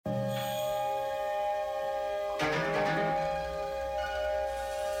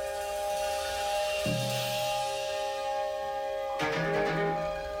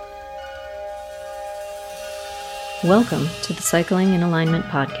Welcome to the Cycling in Alignment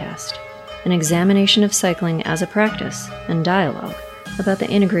podcast, an examination of cycling as a practice and dialogue about the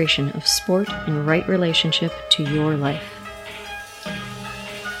integration of sport in right relationship to your life.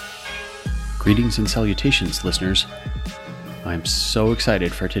 Greetings and salutations, listeners. I'm so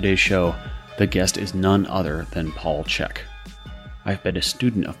excited for today's show. The guest is none other than Paul Chek. I've been a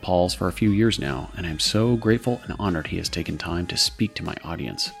student of Paul's for a few years now, and I'm so grateful and honored he has taken time to speak to my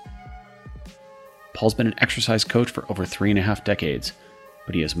audience. Paul's been an exercise coach for over 3.5 decades,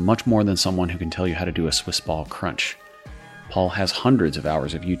 but he is much more than someone who can tell you how to do a Swiss ball crunch. Paul has hundreds of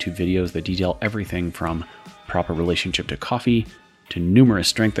hours of YouTube videos that detail everything from proper relationship to coffee, to numerous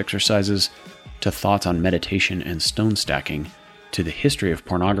strength exercises, to thoughts on meditation and stone stacking, to the history of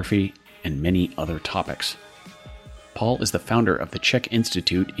pornography, and many other topics. Paul is the founder of the Chek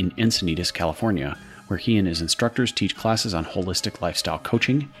Institute in Encinitas, California, where he and his instructors teach classes on holistic lifestyle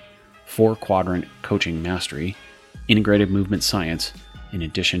coaching, 4-quadrant coaching mastery, integrated movement science, in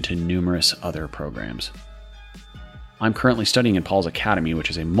addition to numerous other programs. I'm currently studying in Paul's Academy, which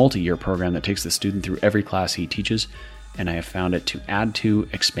is a multi-year program that takes the student through every class he teaches, and I have found it to add to,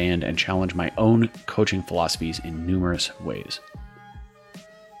 expand, and challenge my own coaching philosophies in numerous ways.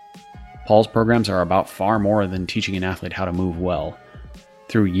 Paul's programs are about far more than teaching an athlete how to move well.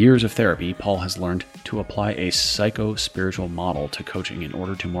 Through years of therapy, Paul has learned to apply a psycho-spiritual model to coaching in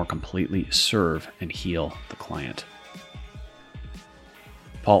order to more completely serve and heal the client.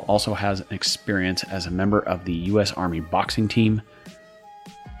 Paul also has an experience as a member of the U.S. Army boxing team,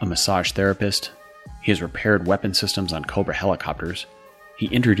 a massage therapist. He has repaired weapon systems on Cobra helicopters. He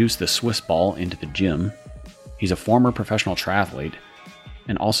introduced the Swiss ball into the gym. He's a former professional triathlete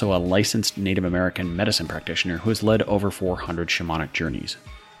and also a licensed Native American medicine practitioner who has led over 400 shamanic journeys.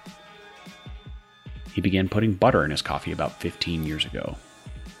 He began putting butter in his coffee about 15 years ago.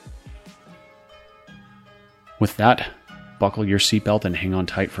 With that, buckle your seatbelt and hang on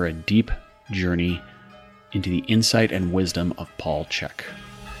tight for a deep journey into the insight and wisdom of Paul Chek.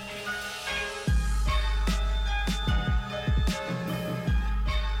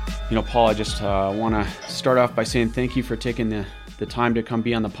 Paul, I just want to start off by saying thank you for taking the time to come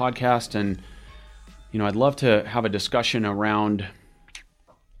be on the podcast. And, I'd love to have a discussion around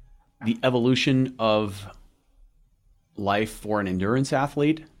the evolution of life for an endurance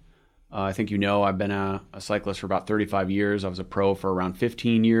athlete. I think I've been a cyclist for about 35 years. I was a pro for around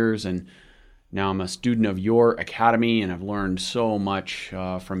 15 years, and now I'm a student of your academy, and I've learned so much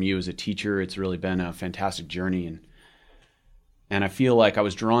from you as a teacher. It's really been a fantastic journey, and I feel like I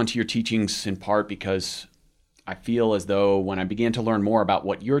was drawn to your teachings in part because I feel as though when I began to learn more about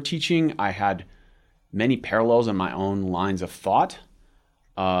what you're teaching, I had many parallels in my own lines of thought.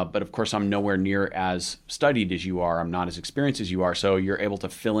 But of course, I'm nowhere near as studied as you are. I'm not as experienced as you are. So you're able to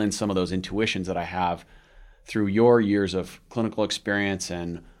fill in some of those intuitions that I have through your years of clinical experience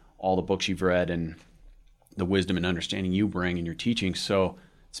and all the books you've read and the wisdom and understanding you bring in your teaching. So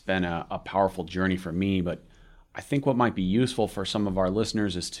it's been a powerful journey for me. But I think what might be useful for some of our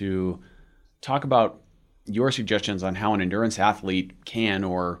listeners is to talk about your suggestions on how an endurance athlete can,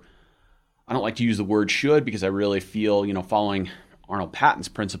 or I don't like to use the word should because I really feel, following Arnold Patton's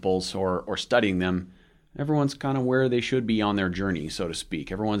principles or studying them, everyone's kind of where they should be on their journey, so to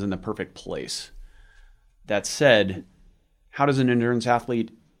speak. Everyone's in the perfect place. That said, how does an endurance athlete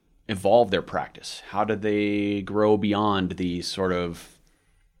evolve their practice? How do they grow beyond the sort of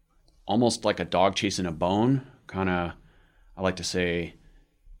almost like a dog chasing a bone? I like to say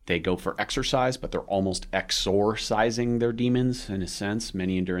they go for exercise, but they're almost exorcising their demons in a sense.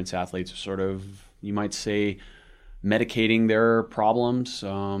 Many endurance athletes are sort of, you might say, medicating their problems,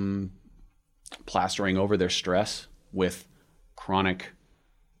 plastering over their stress with chronic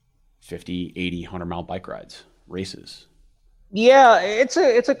 50, 80, 100-mile bike rides, races. Yeah, it's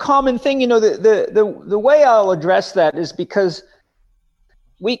a common thing. The way I'll address that is because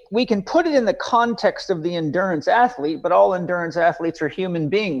we can put it in the context of the endurance athlete, but all endurance athletes are human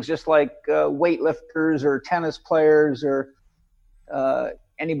beings, just like weightlifters or tennis players or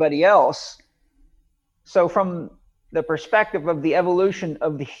anybody else. So from the perspective of the evolution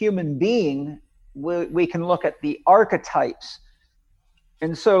of the human being, we can look at the archetypes.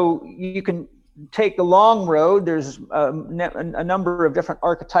 And so you can take the long road. There's a number of different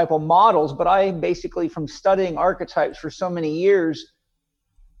archetypal models, but I basically, from studying archetypes for so many years,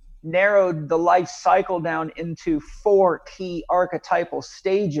 narrowed the life cycle down into 4 key archetypal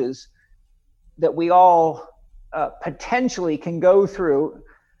stages that we all potentially can go through.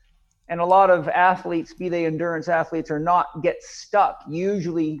 And a lot of athletes, be they endurance athletes or not, get stuck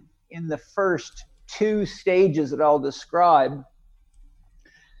usually in the first 2 stages that I'll describe.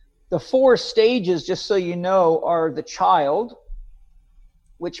 The 4 stages, just so you know, are the child,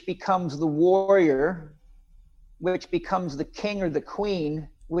 which becomes the warrior, which becomes the king or the queen,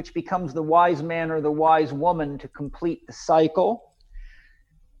 which becomes the wise man or the wise woman to complete the cycle.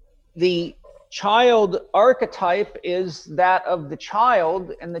 The child archetype is that of the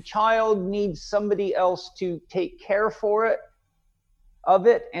child, and the child needs somebody else to take care of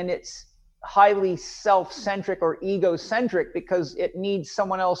it, and it's highly self-centric or egocentric because it needs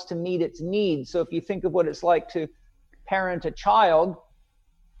someone else to meet its needs. So if you think of what it's like to parent a child,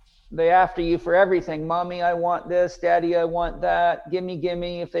 they after you for everything. Mommy, I want this. Daddy, I want that. Gimme,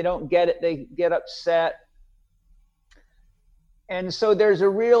 gimme. If they don't get it, they get upset. And so there's a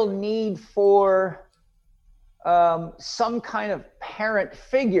real need for some kind of parent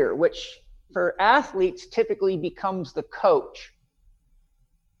figure, which for athletes typically becomes the coach.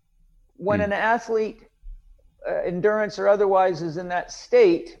 When an athlete, endurance or otherwise, is in that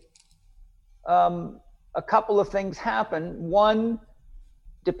state, a couple of things happen. One,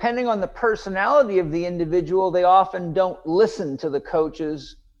 depending on the personality of the individual, they often don't listen to the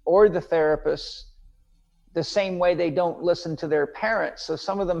coaches or the therapists the same way they don't listen to their parents. So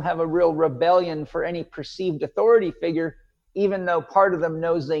some of them have a real rebellion for any perceived authority figure, even though part of them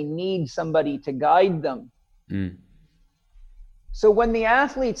knows they need somebody to guide them. So when the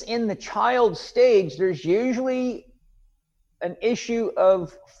athlete's in the child stage, there's usually an issue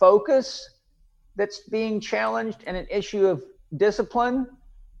of focus that's being challenged and an issue of discipline.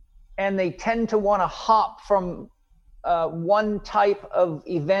 And they tend to want to hop from one type of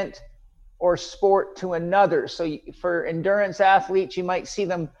event or sport to another. So for endurance athletes, you might see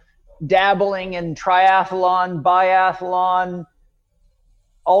them dabbling in triathlon, biathlon,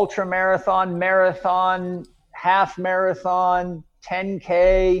 ultra marathon, marathon, half marathon,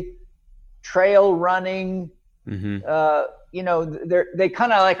 10K, trail running. You know, they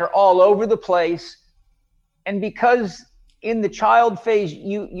kind of like are all over the place. And because in the child phase,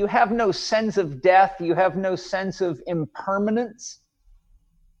 you have no sense of death, you have no sense of impermanence.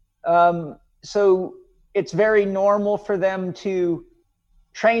 So it's very normal for them to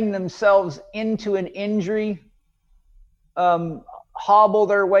train themselves into an injury, hobble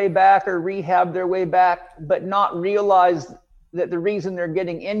their way back or rehab their way back, but not realize that the reason they're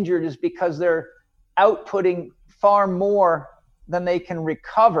getting injured is because they're outputting far more than they can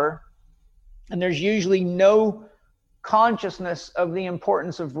recover. And there's usually no consciousness of the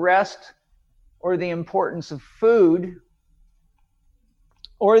importance of rest or the importance of food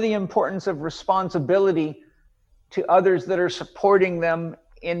or the importance of responsibility to others that are supporting them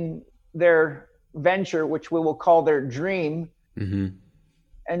in their venture, which we will call their dream.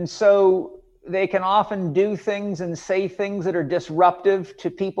 And so they can often do things and say things that are disruptive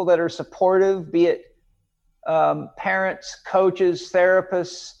to people that are supportive, be it parents, coaches,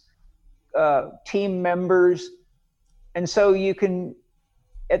 therapists, team members. And so you can,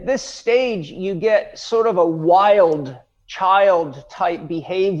 at this stage, you get sort of a wild child type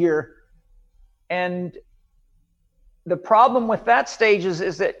behavior. And the problem with that stage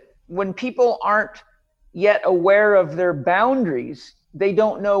is that when people aren't yet aware of their boundaries, they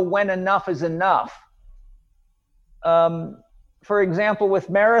don't know when enough is enough. For example, with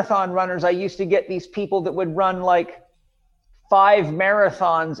marathon runners, I used to get these people that would run like 5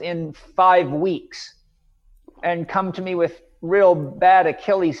 marathons in 5 weeks and come to me with real bad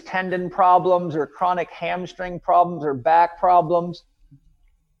Achilles tendon problems or chronic hamstring problems or back problems.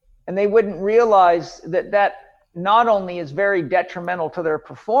 And they wouldn't realize that that not only is very detrimental to their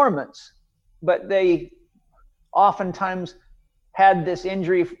performance, but they oftentimes had this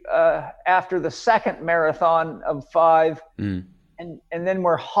injury after the second marathon of 5, and then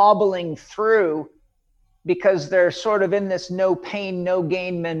we're hobbling through because they're sort of in this no pain, no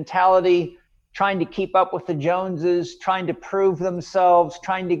gain mentality, trying to keep up with the Joneses, trying to prove themselves,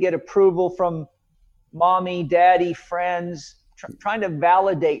 trying to get approval from mommy, daddy, friends, trying to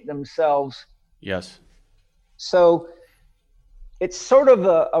validate themselves. Yes. So it's sort of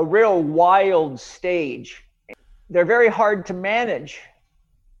a real wild stage. They're very hard to manage,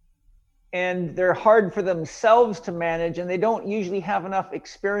 and they're hard for themselves to manage, and they don't usually have enough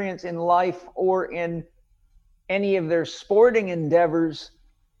experience in life or in any of their sporting endeavors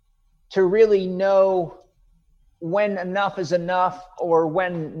to really know when enough is enough or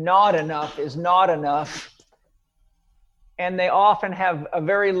when not enough is not enough. And they often have a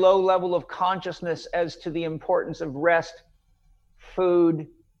very low level of consciousness as to the importance of rest, food,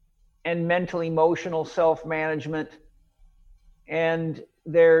 and mental emotional self-management. And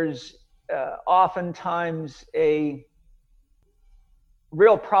there's oftentimes a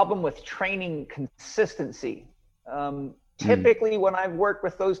real problem with training consistency. typically when I've worked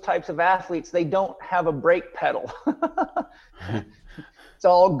with those types of athletes, they don't have a brake pedal. It's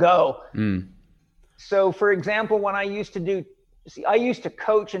all go. So for example, when I used to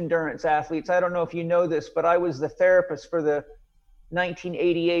coach endurance athletes. I don't know if you know this, but I was the therapist for the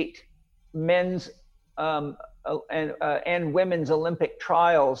 1988 men's and women's Olympic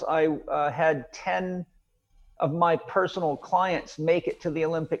trials. I had 10 of my personal clients make it to the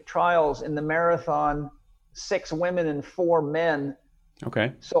Olympic trials in the marathon, 6 women and 4 men.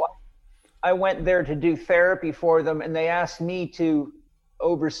 Okay. So I went there to do therapy for them, and they asked me to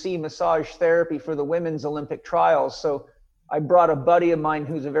oversee massage therapy for the women's Olympic trials. So I brought a buddy of mine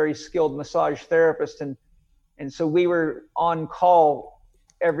who's a very skilled massage therapist, and so we were on call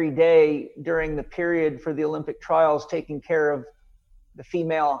every day during the period for the Olympic trials, taking care of the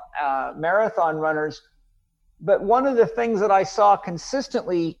female marathon runners. But one of the things that I saw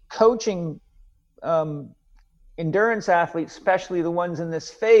consistently coaching endurance athletes, especially the ones in this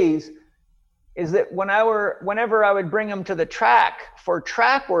phase, is that whenever I would bring them to the track for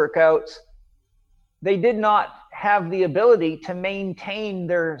track workouts, they did not have the ability to maintain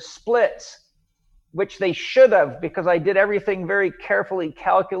their splits, which they should have, because I did everything very carefully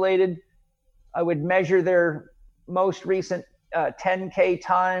calculated. I would measure their most recent 10K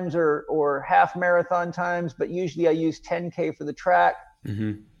times or half marathon times, but usually I use 10K for the track.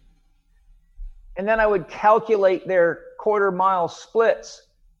 And then I would calculate their quarter mile splits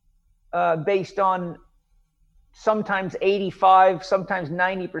based on sometimes 85, sometimes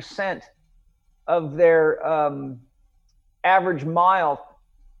 90% of their average mile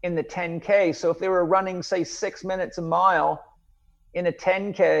in the 10K. So if they were running, say, 6 minutes a mile in a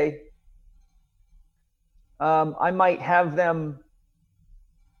 10K, I might have them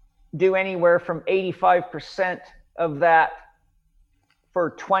do anywhere from 85% of that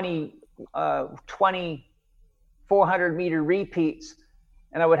for 20 400-meter repeats.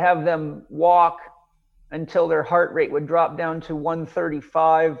 And I would have them walk until their heart rate would drop down to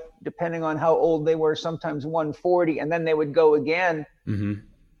 135, depending on how old they were, sometimes 140, and then they would go again.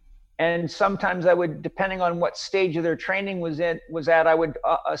 And sometimes I would, depending on what stage of their training was at, I would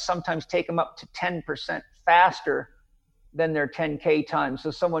sometimes take them up to 10% faster than their 10K time. So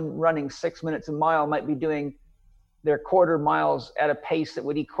someone running 6 minutes a mile might be doing their quarter miles at a pace that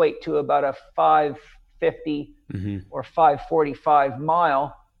would equate to about a 550 or 545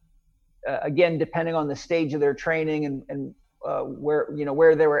 mile. Again, depending on the stage of their training and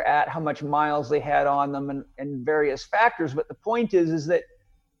where they were at, how much miles they had on them, and various factors. But the point is that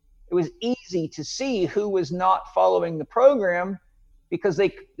it was easy to see who was not following the program, because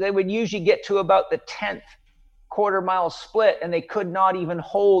they would usually get to about the 10th quarter mile split, and they could not even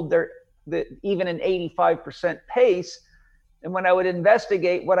hold even an 85% pace. And when I would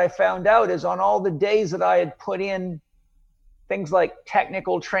investigate, what I found out is on all the days that I had put in things like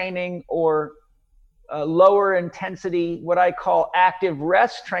technical training or lower intensity, what I call active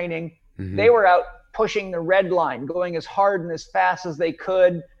rest training, they were out pushing the red line, going as hard and as fast as they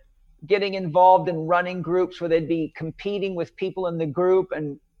could, getting involved in running groups where they'd be competing with people in the group.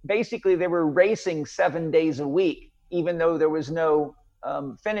 And basically they were racing 7 days a week, even though there was no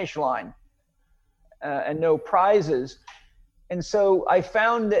finish line and no prizes. And so I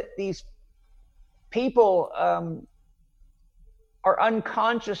found that these people are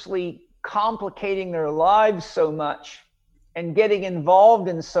unconsciously complicating their lives so much and getting involved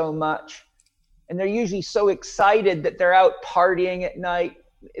in so much. And they're usually so excited that they're out partying at night.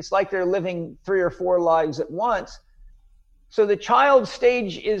 It's like they're living 3 or 4 lives at once. So the child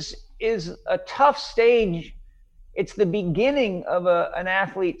stage is a tough stage. It's the beginning of an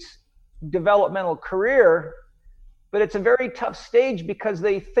athlete's developmental career, but it's a very tough stage because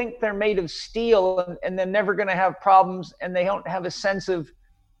they think they're made of steel and they're never going to have problems, and they don't have a sense of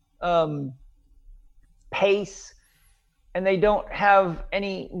pace, and they don't have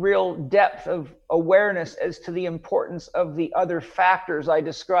any real depth of awareness as to the importance of the other factors I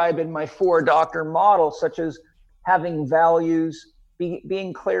describe in my 4-doctor model, such as having values,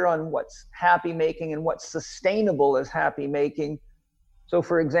 being clear on what's happy making and what's sustainable as happy making. So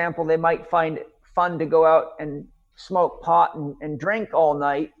for example, they might find it fun to go out and smoke pot and drink all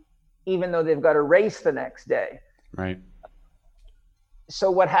night, even though they've got a race the next day. Right.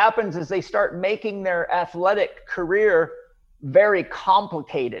 So what happens is they start making their athletic career very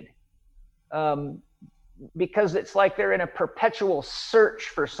complicated, because it's like they're in a perpetual search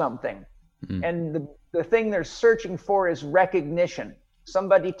for something. And the thing they're searching for is recognition,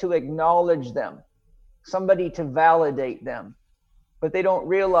 somebody to acknowledge them, somebody to validate them. But they don't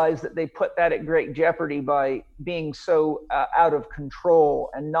realize that they put that at great jeopardy by being so out of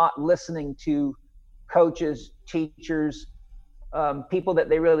control and not listening to coaches, teachers, people that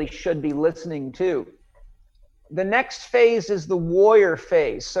they really should be listening to. The next phase is the warrior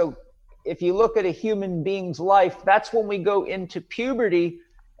phase. So if you look at a human being's life, that's when we go into puberty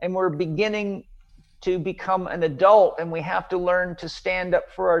and we're beginning to become an adult, and we have to learn to stand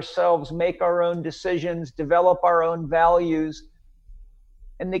up for ourselves, make our own decisions, develop our own values.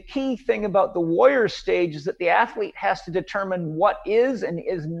 And the key thing about the warrior stage is that the athlete has to determine what is and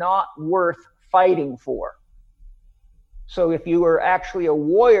is not worth fighting for. So if you are actually a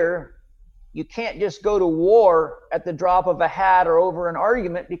warrior, you can't just go to war at the drop of a hat or over an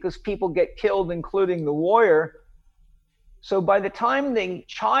argument, because people get killed, including the warrior. So by the time the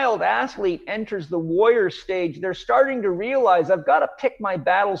child athlete enters the warrior stage, they're starting to realize, I've got to pick my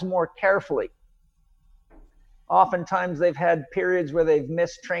battles more carefully. Oftentimes they've had periods where they've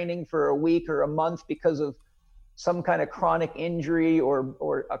missed training for a week or a month because of some kind of chronic injury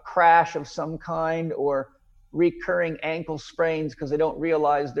or a crash of some kind, or recurring ankle sprains because they don't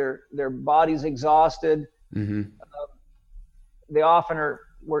realize their body's exhausted. Mm-hmm. They often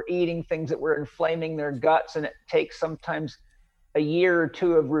were eating things that were inflaming their guts, and it takes sometimes a year or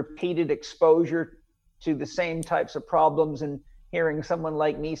two of repeated exposure to the same types of problems, and hearing someone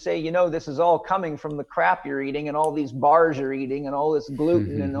like me say, this is all coming from the crap you're eating and all these bars you're eating and all this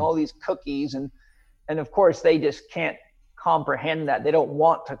gluten mm-hmm. and all these cookies. And of course they just can't comprehend that. They don't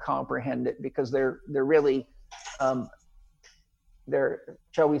want to comprehend it because they're really, they're,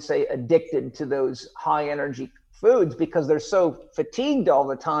 shall we say, addicted to those high energy foods because they're so fatigued all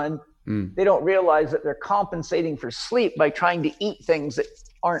the time. They don't realize that they're compensating for sleep by trying to eat things that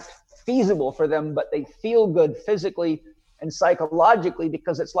aren't feasible for them, but they feel good physically and psychologically,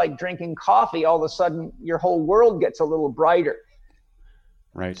 because it's like drinking coffee. All of a sudden your whole world gets a little brighter.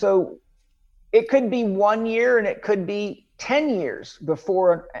 Right. So it could be 1 year and it could be 10 years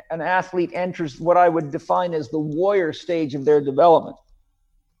before an athlete enters what I would define as the warrior stage of their development.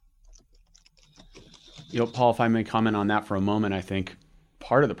 Paul, if I may comment on that for a moment, I think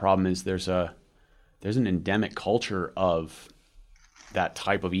part of the problem is there's an endemic culture of that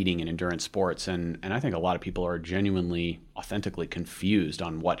type of eating in endurance sports. And I think a lot of people are genuinely, authentically confused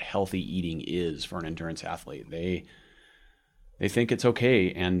on what healthy eating is for an endurance athlete. They think it's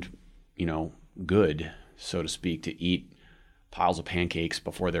okay and, good, so to speak, to eat piles of pancakes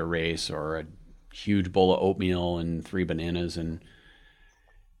before their race, or a huge bowl of oatmeal and 3 bananas. And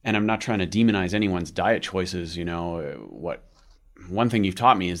I'm not trying to demonize anyone's diet choices. One thing you've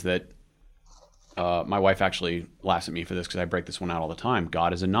taught me is that my wife actually laughs at me for this because I break this one out all the time.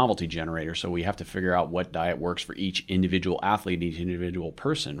 God is a novelty generator, so we have to figure out what diet works for each individual athlete, each individual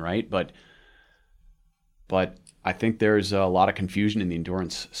person, right? But I think there's a lot of confusion in the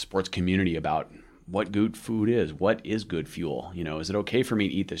endurance sports community about what good food is. What is good fuel? Is it okay for me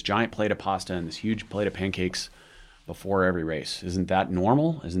to eat this giant plate of pasta and this huge plate of pancakes before every race? Isn't that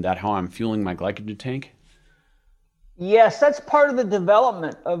normal? Isn't that how I'm fueling my glycogen tank? Yes, that's part of the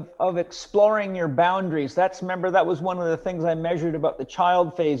development of exploring your boundaries. Remember, that was one of the things I measured about the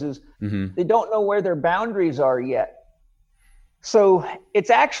child phases. Mm-hmm. They don't know where their boundaries are yet. So it's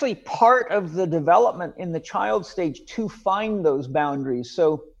actually part of the development in the child stage to find those boundaries.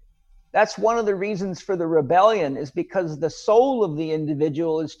 So that's one of the reasons for the rebellion, is because the soul of the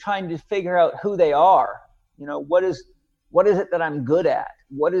individual is trying to figure out who they are. What is it that I'm good at?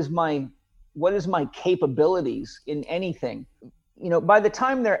 What is my capabilities in anything? By the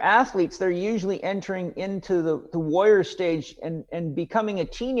time they're athletes, they're usually entering into the warrior stage, and becoming a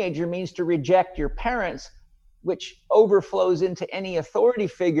teenager means to reject your parents, which overflows into any authority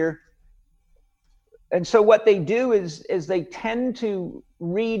figure. And so what they do is they tend to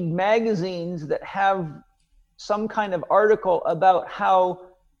read magazines that have some kind of article about how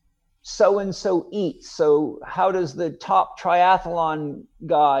so-and-so eats. So how does the top triathlon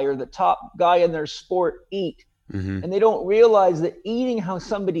guy or the top guy in their sport eat? Mm-hmm. And they don't realize that eating how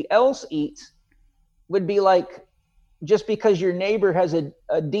somebody else eats would be like, just because your neighbor has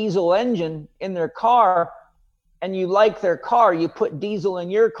a diesel engine in their car and you like their car, you put diesel in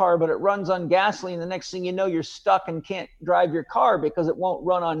your car, but it runs on gasoline. The next thing you know, you're stuck and can't drive your car because it won't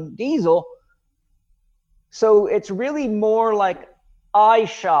run on diesel. So it's really more like eye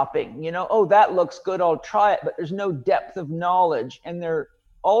shopping, oh, that looks good, I'll try it, but there's no depth of knowledge. And they're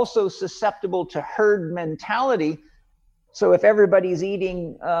also susceptible to herd mentality. So if everybody's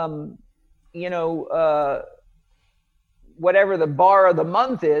eating, whatever the bar of the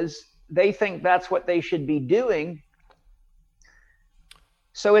month is, they think that's what they should be doing.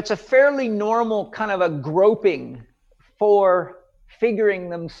 So it's a fairly normal kind of a groping for figuring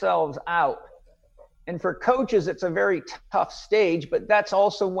themselves out. And for coaches, it's a very tough stage, but that's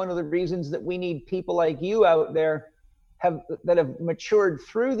also one of the reasons that we need people like you out there that have matured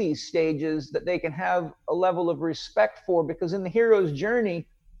through these stages, that they can have a level of respect for, because in the hero's journey,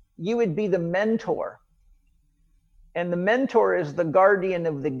 you would be the mentor. And the mentor is the guardian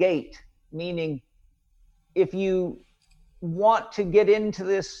of the gate, meaning if you want to get into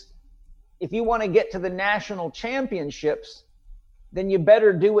this, if you want to get to the national championships, then you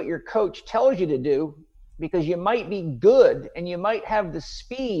better do what your coach tells you to do, because you might be good and you might have the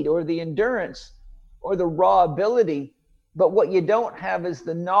speed or the endurance or the raw ability, but what you don't have is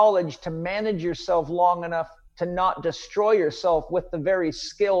the knowledge to manage yourself long enough to not destroy yourself with the very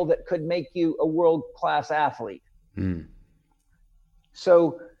skill that could make you a world-class athlete.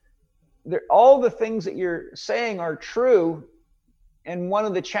 So all the things that you're saying are true. And one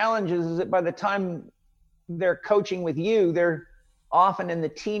of the challenges is that by the time they're coaching with you, they're often in the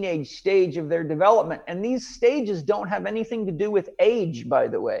teenage stage of their development. And these stages don't have anything to do with age, by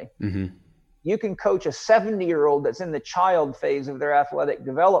the way. Mm-hmm. You can coach a 70-year-old that's in the child phase of their athletic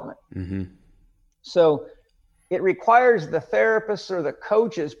development. Mm-hmm. So it requires the therapists or the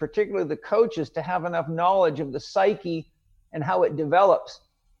coaches, particularly the coaches, to have enough knowledge of the psyche and how it develops,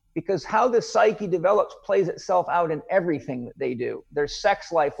 because how the psyche develops plays itself out in everything that they do. Their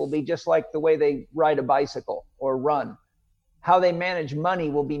sex life will be just like the way they ride a bicycle or run. How they manage money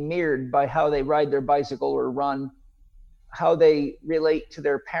will be mirrored by how they ride their bicycle or run. How they relate to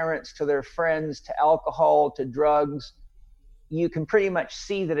their parents, to their friends, to alcohol, to drugs. You can pretty much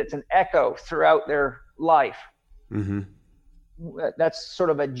see that it's an echo throughout their life. Mm-hmm. That's sort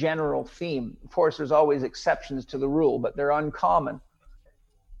of a general theme. Of course, there's always exceptions to the rule, but they're uncommon.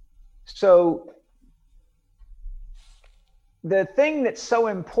 So the thing that's so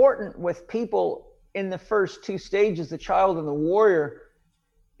important with people in the first two stages, the child and the warrior,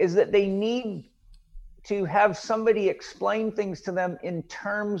 is that they need to have somebody explain things to them in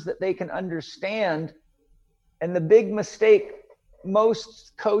terms that they can understand. And the big mistake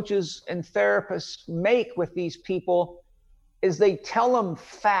most coaches and therapists make with these people is they tell them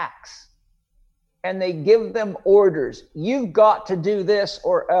facts and they give them orders. You've got to do this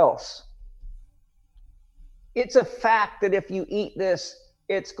or else. It's a fact that if you eat this,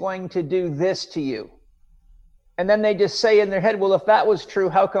 it's going to do this to you. And then they just say in their head, well, if that was true,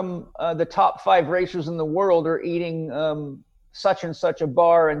 how come the top 5 racers in the world are eating such and such a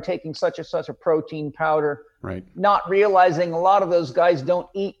bar and taking such and such a protein powder? Right. Not realizing a lot of those guys don't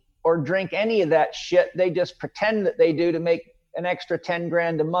eat or drink any of that shit. They just pretend that they do to make an extra 10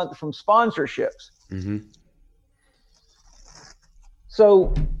 grand a month from sponsorships. Mm-hmm.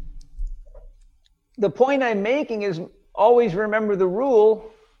 So the point I'm making is always remember the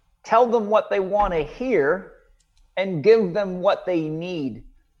rule, tell them what they want to hear and give them what they need.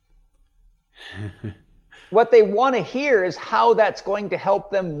 What they want to hear is how that's going to help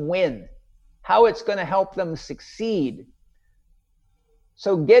them win, how it's going to help them succeed.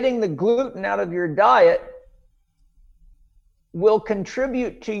 So getting the gluten out of your diet will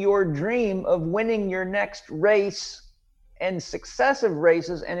contribute to your dream of winning your next race and successive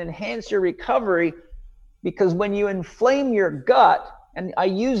races and enhance your recovery, because when you inflame your gut, and I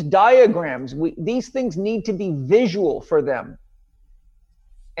use diagrams, these things need to be visual for them.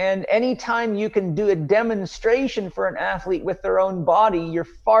 And anytime you can do a demonstration for an athlete with their own body, you're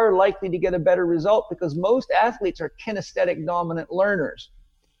far likely to get a better result, because most athletes are kinesthetic dominant learners.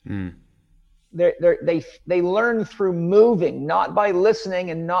 Mm. They learn through moving, not by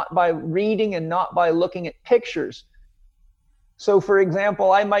listening and not by reading and not by looking at pictures. So for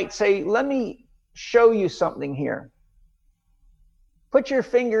example, I might say, let me show you something here. Put your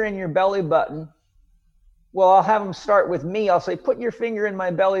finger in your belly button. Well, I'll have them start with me. I'll say, put your finger in my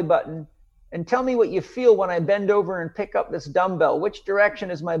belly button and tell me what you feel when I bend over and pick up this dumbbell. Which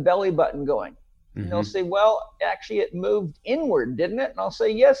direction is my belly button going? Mm-hmm. And they'll say, well, actually it moved inward, didn't it? And I'll say,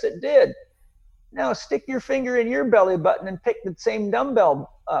 yes, it did. Now stick your finger in your belly button and pick the same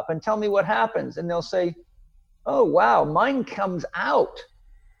dumbbell up and tell me what happens. And they'll say, oh, wow, mine comes out.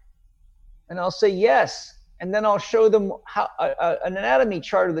 And I'll say, yes. And then I'll show them how an anatomy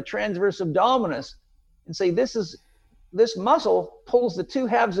chart of the transverse abdominis and say, this muscle pulls the 2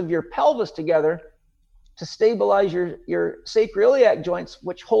 halves of your pelvis together to stabilize your sacroiliac joints,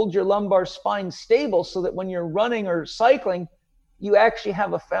 which hold your lumbar spine stable, so that when you're running or cycling, you actually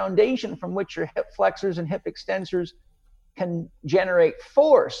have a foundation from which your hip flexors and hip extensors can generate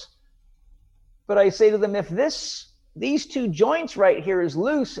force. But I say to them, if these 2 joints right here is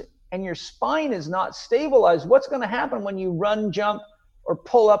loose and your spine is not stabilized, what's going to happen when you run, jump, or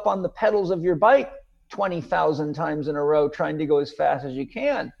pull up on the pedals of your bike 20,000 times in a row trying to go as fast as you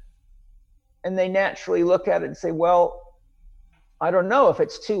can? And they naturally look at it and say, well, I don't know, if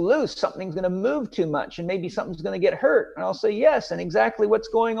it's too loose, something's going to move too much and maybe something's going to get hurt. And I'll say, yes, and exactly what's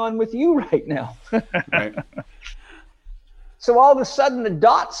going on with you right now. Right. So all of a sudden the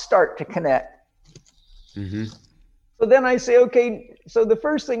dots start to connect. Mm-hmm. So then I say, okay, so the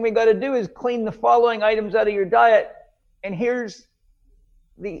first thing we got to do is clean the following items out of your diet. And here's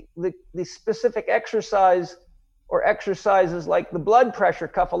the specific exercise or exercises like the blood pressure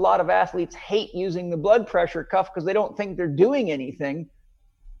cuff. A lot of athletes hate using the blood pressure cuff because they don't think they're doing anything.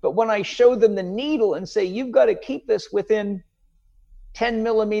 But when I show them the needle and say, you've got to keep this within 10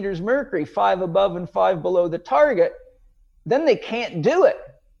 millimeters mercury, 5 above and 5 below the target, then they can't do it.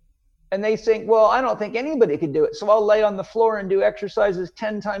 And they think, well, I don't think anybody could do it. So I'll lay on the floor and do exercises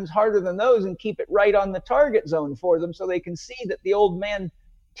 10 times harder than those and keep it right on the target zone for them so they can see that the old man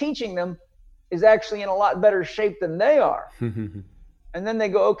teaching them is actually in a lot better shape than they are. And then they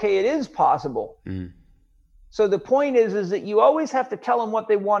go, okay, it is possible. Mm. So the point is that you always have to tell them what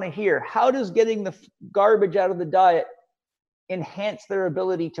they want to hear. How does getting the garbage out of the diet enhance their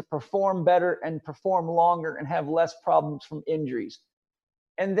ability to perform better and perform longer and have less problems from injuries?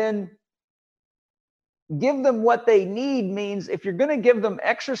 And then give them what they need means if you're going to give them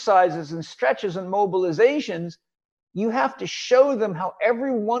exercises and stretches and mobilizations, you have to show them how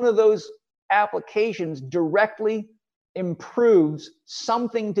every one of those applications directly improves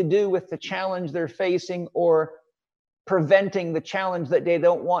something to do with the challenge they're facing or preventing the challenge that they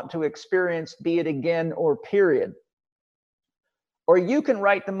don't want to experience, be it again or period. Or you can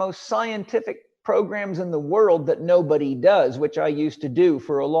write the most scientific programs in the world that nobody does, which I used to do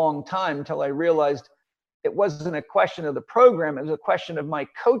for a long time until I realized it wasn't a question of the program. It was a question of my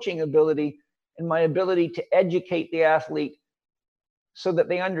coaching ability and my ability to educate the athlete so that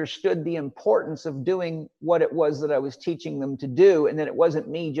they understood the importance of doing what it was that I was teaching them to do. And that it wasn't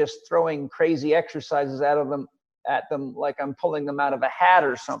me just throwing crazy exercises at them like I'm pulling them out of a hat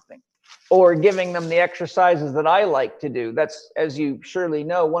or something, or giving them the exercises that I like to do. That's, as you surely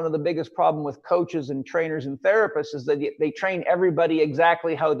know, one of the biggest problems with coaches and trainers and therapists is that they train everybody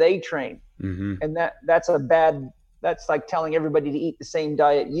exactly how they train. Mm-hmm. And that's like telling everybody to eat the same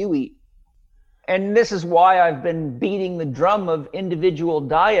diet you eat. And this is why I've been beating the drum of individual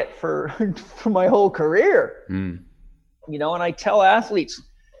diet for my whole career. Mm. You know, and I tell athletes,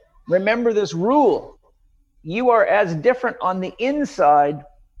 remember this rule. You are as different on the inside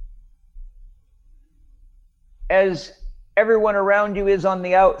as everyone around you is on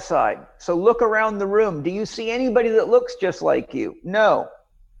the outside. So look around the room. Do you see anybody that looks just like you? No.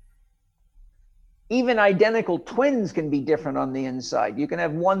 Even identical twins can be different on the inside. You can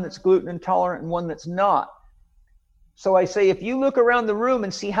have one that's gluten intolerant and one that's not. So I say, if you look around the room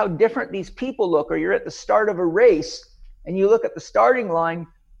and see how different these people look, or you're at the start of a race and you look at the starting line,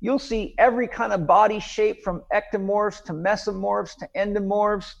 you'll see every kind of body shape from ectomorphs to mesomorphs to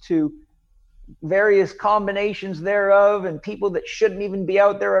endomorphs to various combinations thereof, and people that shouldn't even be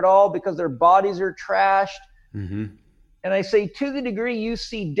out there at all because their bodies are trashed. Mm-hmm. And I say, to the degree you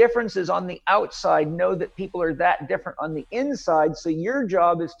see differences on the outside, know that people are that different on the inside. So your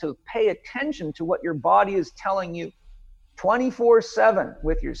job is to pay attention to what your body is telling you 24/7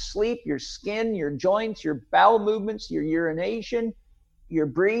 with your sleep, your skin, your joints, your bowel movements, your urination, your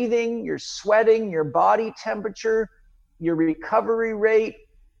breathing, your sweating, your body temperature, your recovery rate,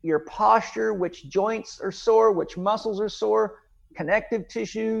 your posture, which joints are sore, which muscles are sore, connective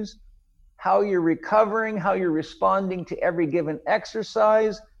tissues, how you're recovering, how you're responding to every given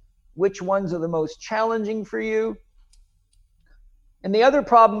exercise, which ones are the most challenging for you. And the other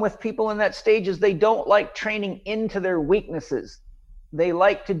problem with people in that stage is they don't like training into their weaknesses. They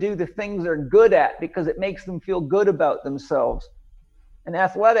like to do the things they're good at because it makes them feel good about themselves. And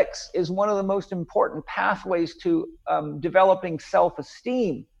athletics is one of the most important pathways to developing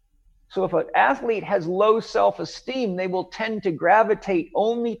self-esteem. So if an athlete has low self-esteem, they will tend to gravitate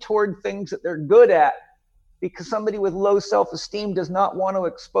only toward things that they're good at, because somebody with low self-esteem does not want to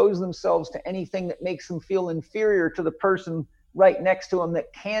expose themselves to anything that makes them feel inferior to the person right next to them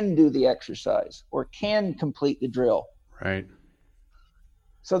that can do the exercise or can complete the drill. Right.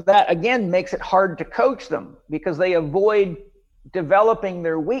 So that, again, makes it hard to coach them because they avoid developing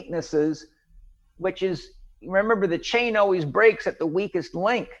their weaknesses, which is, remember, the chain always breaks at the weakest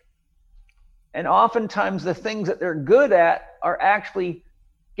link. And oftentimes the things that they're good at are actually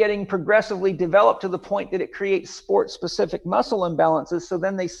getting progressively developed to the point that it creates sport-specific muscle imbalances. So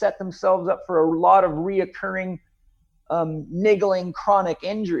then they set themselves up for a lot of reoccurring niggling chronic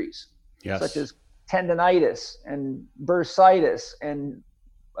injuries, yes, such as tendonitis and bursitis and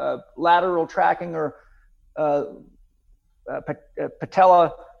lateral tracking or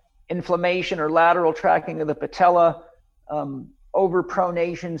patella inflammation or lateral tracking of the patella,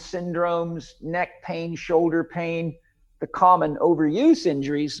 overpronation syndromes, neck pain, shoulder pain, the common overuse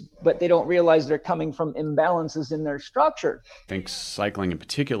injuries, but they don't realize they're coming from imbalances in their structure. I think cycling in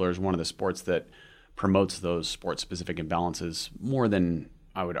particular is one of the sports that promotes those sport-specific imbalances more than,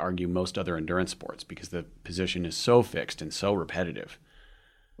 I would argue, most other endurance sports, because the position is so fixed and so repetitive.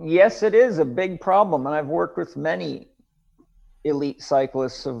 Yes, it is a big problem. And I've worked with many elite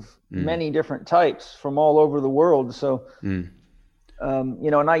cyclists of many different types from all over the world. So,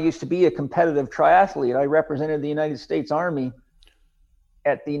 and I used to be a competitive triathlete. I represented the United States Army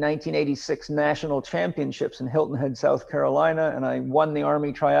at the 1986 National Championships in Hilton Head, South Carolina. And I won the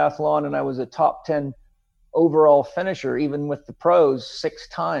Army Triathlon, and I was a top 10 overall finisher, even with the pros, 6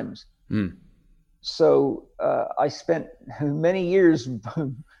 times. So I spent many years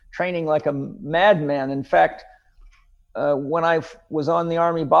training like a madman. In fact, when I was on the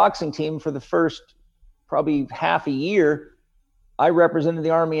Army boxing team for the first probably half a year, I represented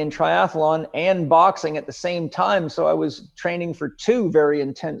the Army in triathlon and boxing at the same time. So I was training for 2 very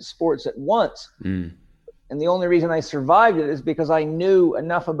intense sports at once. And the only reason I survived it is because I knew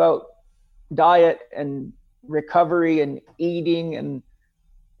enough about diet and recovery and eating and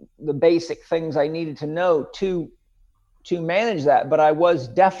the basic things I needed to know to manage that. But I was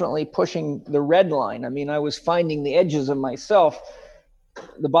definitely pushing the red line. I mean, I was finding the edges of myself.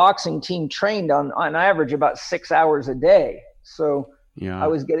 The boxing team trained on average about 6 hours a day. So I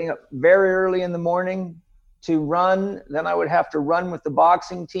was getting up very early in the morning to run. Then I would have to run with the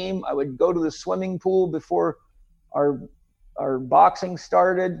boxing team. I would go to the swimming pool before our boxing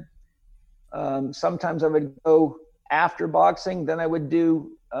started. Sometimes I would go after boxing. Then I would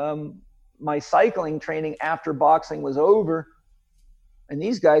do my cycling training after boxing was over. And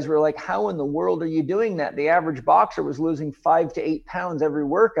these guys were like, how in the world are you doing that? The average boxer was losing 5 to 8 pounds every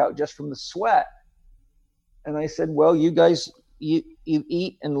workout just from the sweat. And I said, well, you guys, you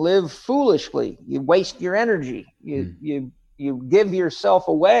eat and live foolishly. You waste your energy. You give yourself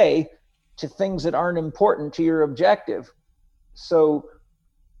away to things that aren't important to your objective. So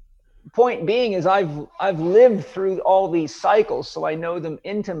point being is I've lived through all these cycles, so I know them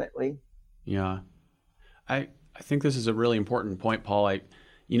intimately. Yeah. I think this is a really important point, Paul.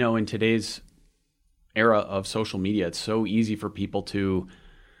 In today's era of social media, it's so easy for people to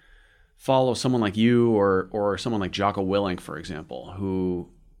follow someone like you or someone like Jocko Willink, for example, who,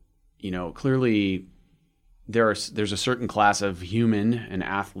 clearly there's a certain class of human, an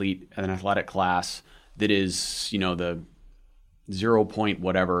athletic class that is, the 0 point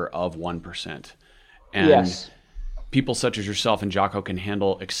whatever of 1%. And yes. People such as yourself and Jocko can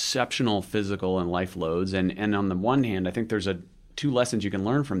handle exceptional physical and life loads. And on the one hand, I think there's 2 lessons you can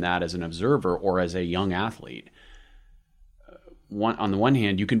learn from that as an observer or as a young athlete. On the one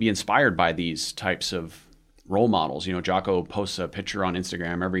hand, you can be inspired by these types of role models. Jocko posts a picture on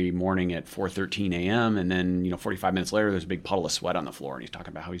Instagram every morning at 4:13 a.m. And then, 45 minutes later, there's a big puddle of sweat on the floor. And he's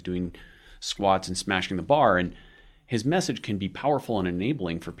talking about how he's doing squats and smashing the bar. And his message can be powerful and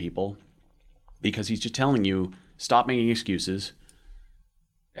enabling for people because he's just telling you, stop making excuses.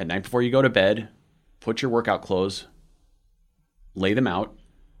 At night before you go to bed, put your workout clothes, lay them out,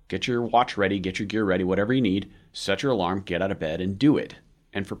 get your watch ready, get your gear ready, whatever you need, set your alarm, get out of bed and do it.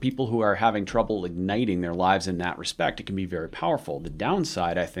 And for people who are having trouble igniting their lives in that respect, it can be very powerful. The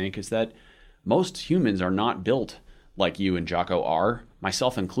downside, I think, is that most humans are not built like you and Jocko are,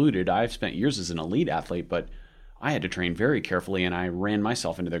 myself included. I've spent years as an elite athlete, but I had to train very carefully and I ran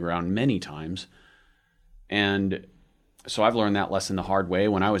myself into the ground many times. And so I've learned that lesson the hard way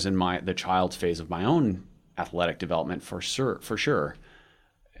when I was in the child's phase of my own athletic development for sure.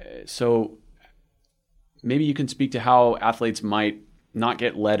 So maybe you can speak to how athletes might not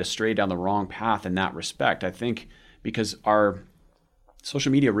get led astray down the wrong path in that respect. I think because our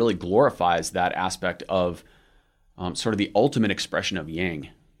social media really glorifies that aspect of sort of the ultimate expression of yang,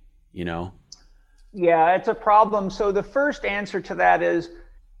 Yeah, it's a problem. So the first answer to that is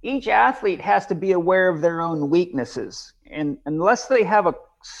each athlete has to be aware of their own weaknesses. And unless they have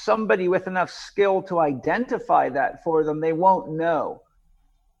somebody with enough skill to identify that for them, they won't know.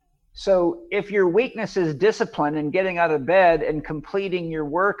 So if your weakness is discipline and getting out of bed and completing your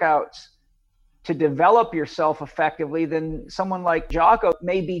workouts to develop yourself effectively, then someone like Jocko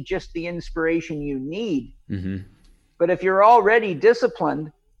may be just the inspiration you need. Mm-hmm. But if you're already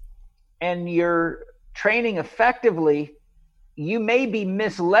disciplined and you're training effectively, you may be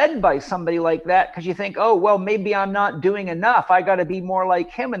misled by somebody like that because you think, oh, well, maybe I'm not doing enough. I got to be more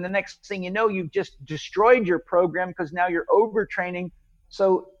like him. And the next thing you know, you've just destroyed your program because now you're overtraining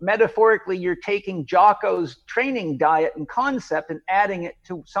So metaphorically, you're taking Jocko's training diet and concept and adding it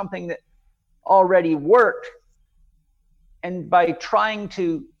to something that already worked. And by trying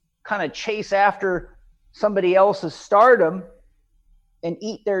to kind of chase after somebody else's stardom and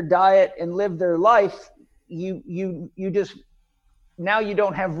eat their diet and live their life, you just, now you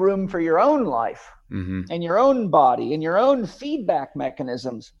don't have room for your own life and your own body and your own feedback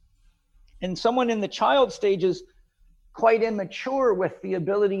mechanisms. And someone in the child stage is quite immature with the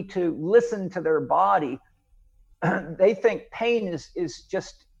ability to listen to their body. They think pain is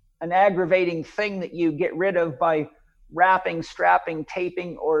just an aggravating thing that you get rid of by wrapping, strapping,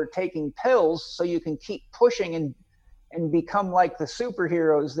 taping, or taking pills so you can keep pushing and become like the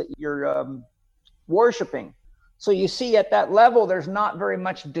superheroes that you're worshiping. So you see at that level, there's not very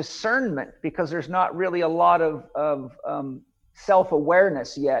much discernment because there's not really a lot of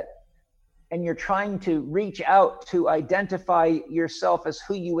self-awareness yet. And you're trying to reach out to identify yourself as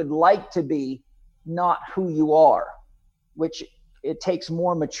who you would like to be, not who you are, which it takes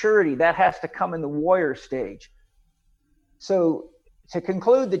more maturity. That has to come in the warrior stage. So to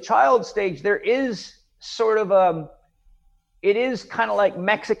conclude the child stage, there is sort of it is kind of like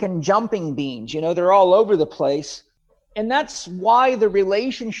Mexican jumping beans, you know, they're all over the place. And that's why the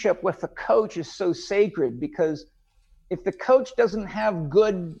relationship with the coach is so sacred, because if the coach doesn't have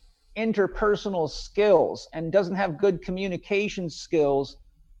good interpersonal skills and doesn't have good communication skills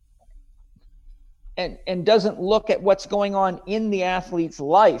and doesn't look at what's going on in the athlete's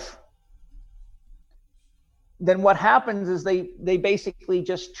life, then what happens is they basically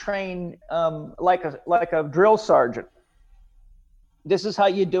just train like a drill sergeant. This is how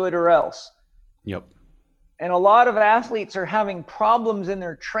you do it or else. Yep. And a lot of athletes are having problems in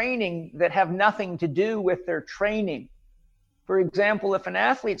their training that have nothing to do with their training. For example, if an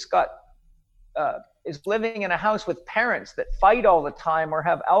athlete's is living in a house with parents that fight all the time or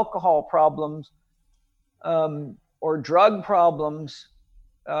have alcohol problems or drug problems,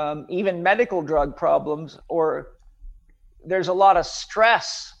 even medical drug problems, or there's a lot of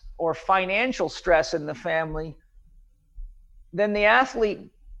stress or financial stress in the family, then the athlete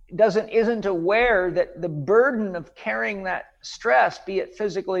isn't aware that the burden of carrying that stress, be it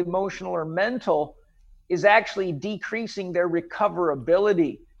physical, emotional, or mental, is actually decreasing their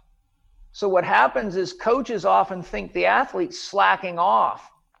recoverability. So what happens is coaches often think the athlete's slacking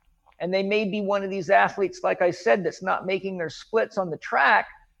off, and they may be one of these athletes, like I said, that's not making their splits on the track.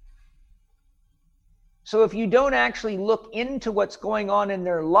 So if you don't actually look into what's going on in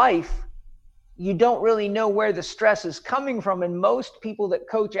their life, you don't really know where the stress is coming from. And most people that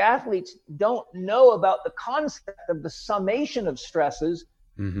coach athletes don't know about the concept of the summation of stresses.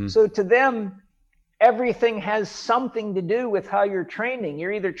 So to them, everything has something to do with how you're training.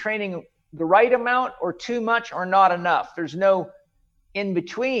 You're either training the right amount or too much or not enough. There's no in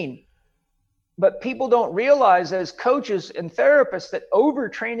between. But people don't realize as coaches and therapists that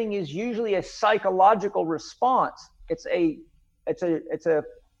overtraining is usually a psychological response. It's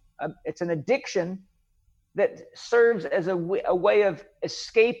an addiction that serves as a way of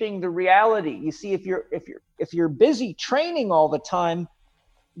escaping the reality. You see, if you're busy training all the time,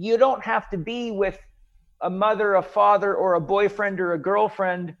 you don't have to be with a mother, a father, or a boyfriend or a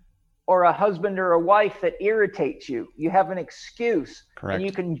girlfriend or a husband or a wife that irritates you. You have an excuse. Correct. And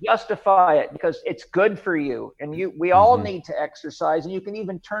you can justify it because it's good for you. And we all need to exercise, and you can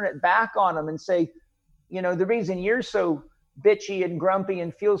even turn it back on them and say, you know, the reason you're so bitchy and grumpy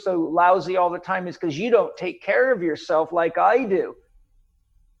and feel so lousy all the time is because you don't take care of yourself like I do.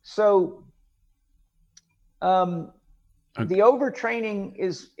 So the overtraining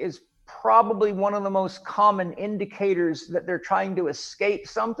is probably one of the most common indicators that they're trying to escape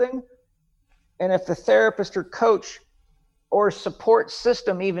something. And if the therapist or coach or support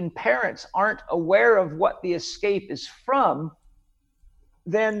system, even parents, aren't aware of what the escape is from,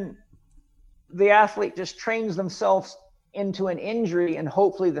 then the athlete just trains themselves into an injury, and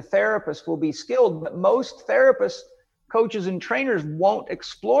hopefully the therapist will be skilled. But most therapists, coaches, and trainers won't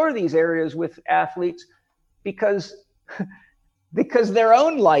explore these areas with athletes because their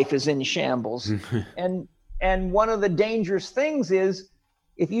own life is in shambles. And one of the dangerous things is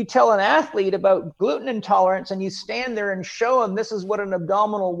if you tell an athlete about gluten intolerance and you stand there and show them this is what an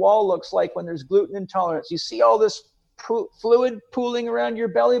abdominal wall looks like when there's gluten intolerance. You see all this fluid pooling around your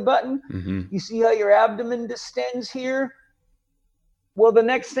belly button. You see how your abdomen distends here. Well, the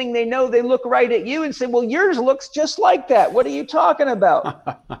next thing they know, they look right at you and say, well, yours looks just like that. What are you talking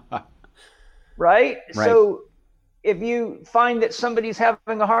about? Right? So if you find that somebody's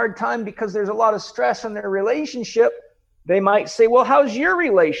having a hard time because there's a lot of stress in their relationship, they might say, well, how's your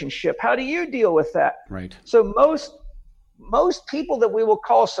relationship? How do you deal with that? Right. So most people that we will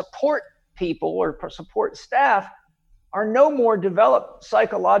call support people or support staff are no more developed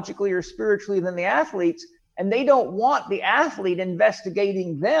psychologically or spiritually than the athletes, and they don't want the athlete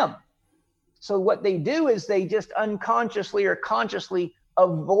investigating them. So what they do is they just unconsciously or consciously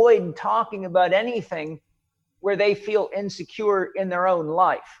avoid talking about anything where they feel insecure in their own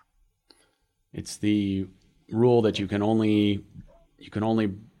life. It's the rule that you can only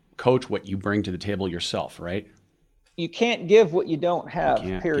coach what you bring to the table yourself, right? You can't give what you don't have,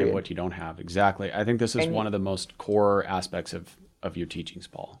 you can't period. give what you don't have. Exactly. I think this is one of the most core aspects of your teachings,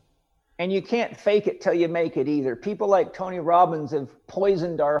 Paul. And you can't fake it till you make it either. People like Tony Robbins have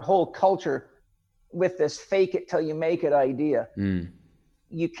poisoned our whole culture with this fake it till you make it idea.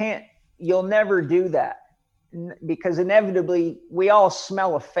 You'll never do that, because inevitably we all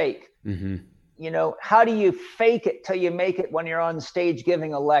smell a fake. Mm-hmm. You know, how do you fake it till you make it when you're on stage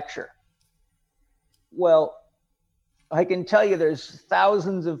giving a lecture? Well, I can tell you there's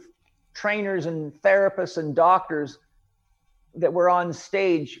thousands of trainers and therapists and doctors that were on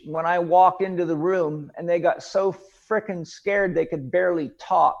stage when I walked into the room, and they got so freaking scared they could barely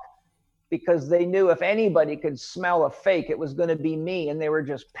talk, because they knew if anybody could smell a fake, it was going to be me, and they were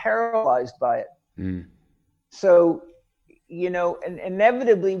just paralyzed by it. So, you know, and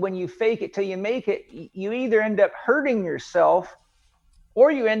inevitably when you fake it till you make it, you either end up hurting yourself or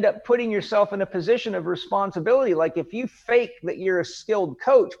you end up putting yourself in a position of responsibility. Like if you fake that you're a skilled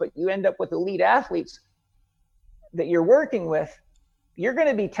coach, but you end up with elite athletes that you're working with, you're going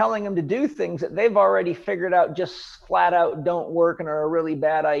to be telling them to do things that they've already figured out just flat out don't work and are a really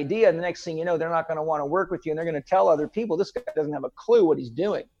bad idea. And the next thing you know, they're not going to want to work with you, and they're going to tell other people, this guy doesn't have a clue what he's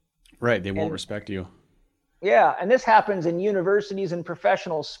doing. Right. They won't respect you. Yeah. And this happens in universities and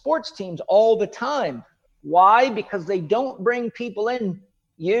professional sports teams all the time. Why? Because they don't bring people in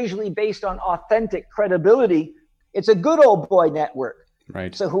usually based on authentic credibility. It's a good old boy network.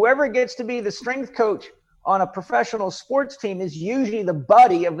 Right. So whoever gets to be the strength coach on a professional sports team is usually the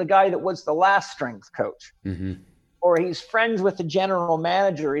buddy of the guy that was the last strength coach. Mm-hmm. Or he's friends with the general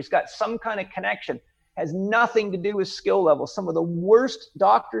manager. He's got some kind of connection. Has nothing to do with skill level. Some of the worst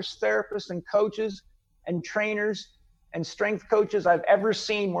doctors, therapists, and coaches and trainers and strength coaches I've ever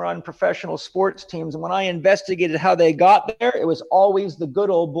seen were on professional sports teams. And when I investigated how they got there, it was always the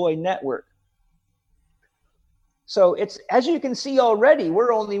good old boy network. So it's, as you can see already,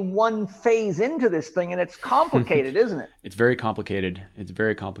 we're only one phase into this thing, and it's complicated, isn't it? It's very complicated. It's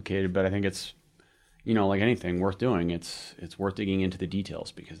very complicated, but I think it's, you know, like anything worth doing, it's worth digging into the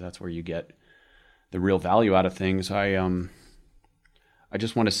details, because that's where you get the real value out of things. I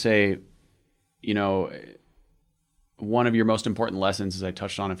just want to say, you know, one of your most important lessons, as I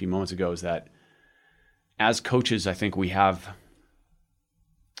touched on a few moments ago, is that as coaches, I think we have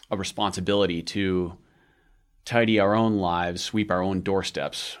a responsibility to tidy our own lives, sweep our own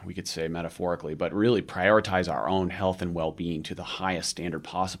doorsteps, we could say metaphorically, but really prioritize our own health and well-being to the highest standard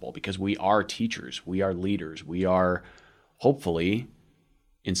possible, because we are teachers, we are leaders, we are hopefully,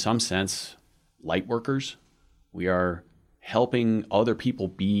 in some sense, light workers. We are helping other people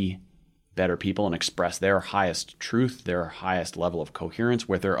be better people and express their highest truth, their highest level of coherence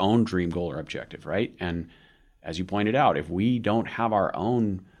with their own dream, goal, or objective, right? And as you pointed out, if we don't have our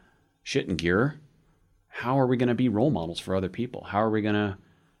own shit in gear, how are we going to be role models for other people? How are we going to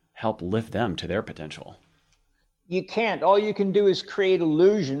help lift them to their potential? You can't. All you can do is create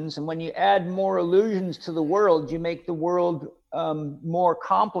illusions. And when you add more illusions to the world, you make the world more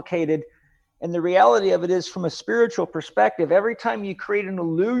complicated. And the reality of it is, from a spiritual perspective, every time you create an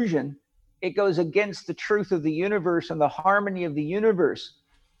illusion, it goes against the truth of the universe and the harmony of the universe.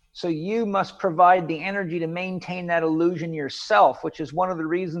 So you must provide the energy to maintain that illusion yourself, which is one of the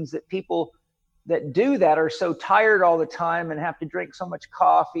reasons that people that do that are so tired all the time and have to drink so much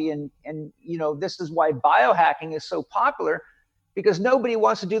coffee. And you know, this is why biohacking is so popular, because nobody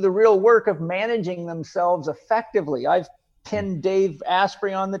wants to do the real work of managing themselves effectively. I've pinned Dave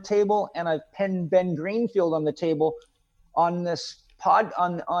Asprey on the table, and I've pinned Ben Greenfield on the table on this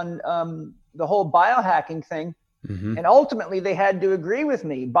on the whole biohacking thing. Mm-hmm. And ultimately they had to agree with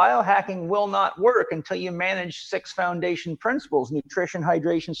me. Biohacking will not work until you manage 6 foundation principles: nutrition,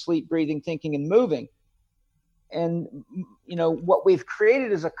 hydration, sleep, breathing, thinking, and moving. And, you know, what we've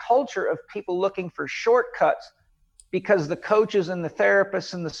created is a culture of people looking for shortcuts, because the coaches and the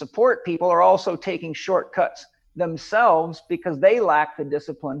therapists and the support people are also taking shortcuts themselves because they lack the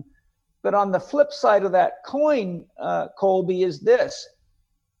discipline. But on the flip side of that coin, Colby, is this: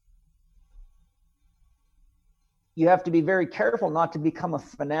 you have to be very careful not to become a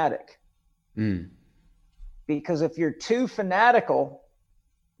fanatic. Because if you're too fanatical,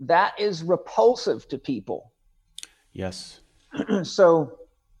 that is repulsive to people. Yes. So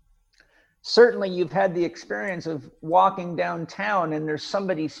certainly you've had the experience of walking downtown and there's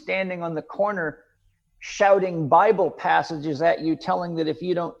somebody standing on the corner shouting Bible passages at you, telling that if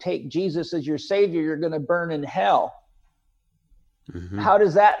you don't take Jesus as your Savior, you're going to burn in hell. Mm-hmm. How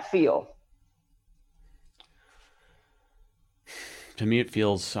does that feel? To me, it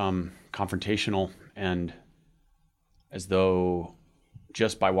feels confrontational and as though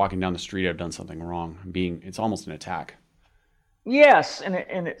just by walking down the street, I've done something wrong. It's almost an attack. Yes, and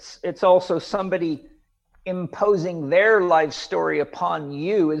it's also somebody imposing their life story upon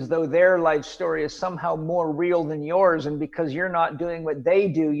you as though their life story is somehow more real than yours, and because you're not doing what they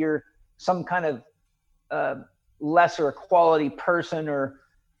do, you're some kind of lesser quality person or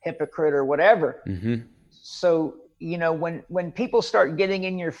hypocrite or whatever. Mm-hmm. So, when people start getting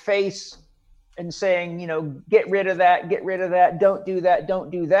in your face and saying, get rid of that, don't do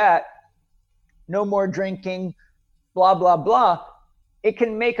that, no more drinking, blah, blah, blah, it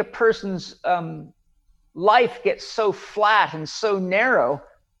can make a person's life get so flat and so narrow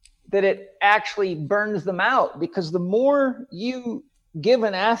that it actually burns them out. Because the more you give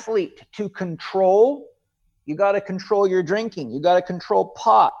an athlete to control, you got to control your drinking, you got to control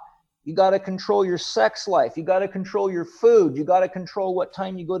pot, you got to control your sex life, you got to control your food, you got to control what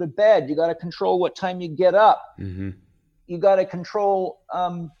time you go to bed, you got to control what time you get up, mm-hmm. you got to control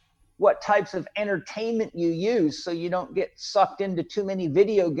what types of entertainment you use so you don't get sucked into too many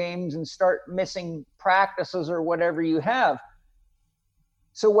video games and start missing practices or whatever you have.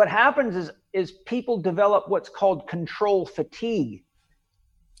 So what happens is people develop what's called control fatigue.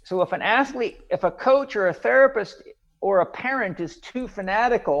 So if an athlete, if a coach or a therapist or a parent is too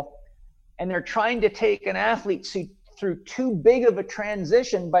fanatical and they're trying to take an athlete through too big of a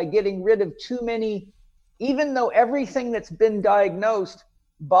transition by getting rid of too many, even though everything that's been diagnosed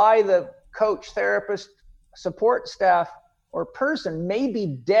by the coach, therapist, support staff, or person may be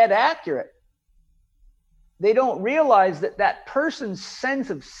dead accurate, they don't realize that that person's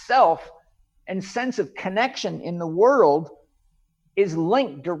sense of self and sense of connection in the world is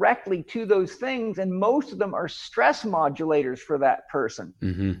linked directly to those things, and most of them are stress modulators for that person.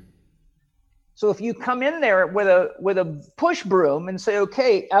 Mm-hmm. So if you come in there with a push broom and say,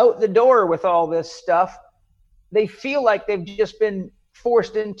 okay, out the door with all this stuff, they feel like they've just been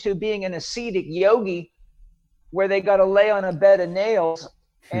forced into being an ascetic yogi where they got to lay on a bed of nails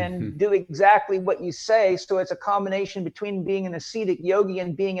and do exactly what you say. So it's a combination between being an ascetic yogi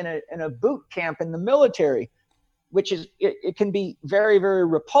and being in a boot camp in the military, which is, it can be very, very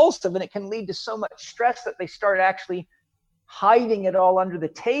repulsive, and it can lead to so much stress that they start actually hiding it all under the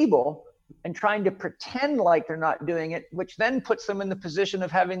table and trying to pretend like they're not doing it, which then puts them in the position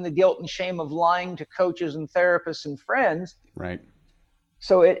of having the guilt and shame of lying to coaches and therapists and friends. Right.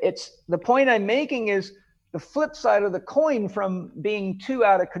 So it's the point I'm making is the flip side of the coin from being too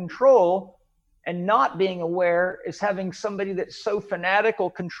out of control and not being aware is having somebody that's so fanatical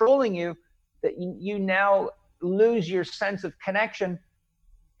controlling you that you now lose your sense of connection.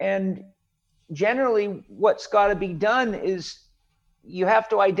 And generally what's got to be done is you have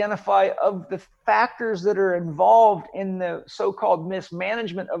to identify of the factors that are involved in the so-called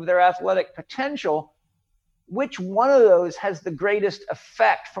mismanagement of their athletic potential, which one of those has the greatest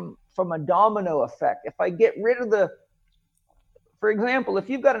effect from a domino effect. If I get rid of for example, if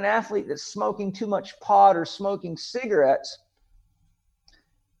you've got an athlete that's smoking too much pot or smoking cigarettes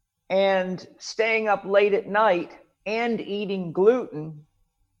and staying up late at night and eating gluten,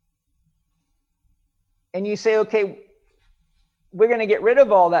 and you say, okay, we're going to get rid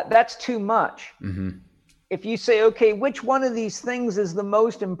of all that, that's too much. Mm-hmm. If you say, okay, which one of these things is the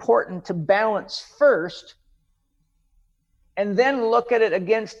most important to balance first, and then look at it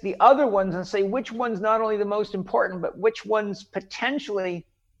against the other ones and say which one's not only the most important, but which one's potentially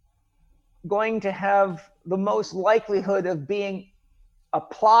going to have the most likelihood of being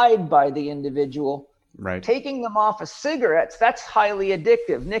applied by the individual. Right. Taking them off of cigarettes, that's highly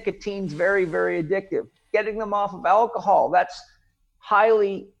addictive. Nicotine's very, very addictive. Getting them off of alcohol, that's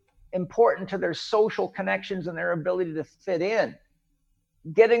highly important to their social connections and their ability to fit in.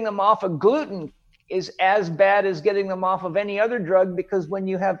 Getting them off of gluten is as bad as getting them off of any other drug, because when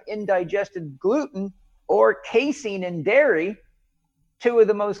you have indigested gluten or casein in dairy, two of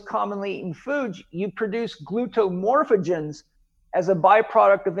the most commonly eaten foods, you produce glutomorphogens as a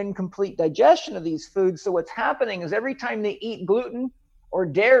byproduct of incomplete digestion of these foods. So what's happening is every time they eat gluten or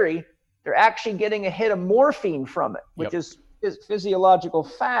dairy, they're actually getting a hit of morphine from it, which is physiological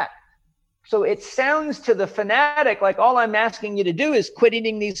fact. So it sounds to the fanatic like all I'm asking you to do is quit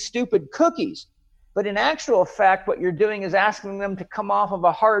eating these stupid cookies. But in actual fact, what you're doing is asking them to come off of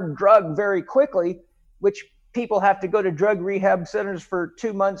a hard drug very quickly, which people have to go to drug rehab centers for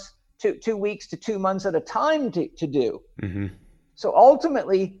 2 months, 2 weeks to 2 months at a time to do. Mm-hmm. So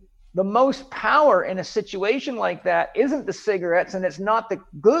ultimately, the most power in a situation like that isn't the cigarettes and it's not the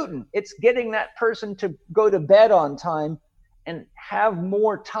gluten. It's getting that person to go to bed on time and have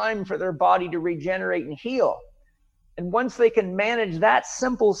more time for their body to regenerate and heal. And once they can manage that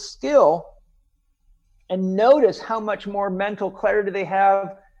simple skill and notice how much more mental clarity they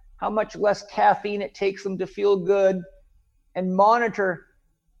have, how much less caffeine it takes them to feel good, and monitor.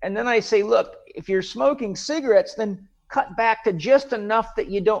 And then I say, look, if you're smoking cigarettes, then cut back to just enough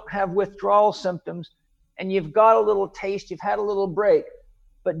that you don't have withdrawal symptoms and you've got a little taste, you've had a little break.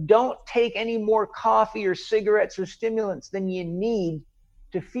 But don't take any more coffee or cigarettes or stimulants than you need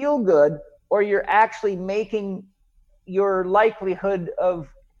to feel good, or you're actually making your likelihood of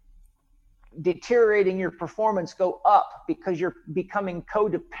deteriorating your performance go up, because you're becoming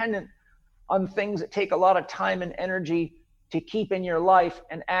codependent on things that take a lot of time and energy to keep in your life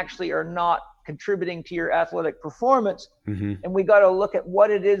and actually are not contributing to your athletic performance. Mm-hmm. And we got to look at what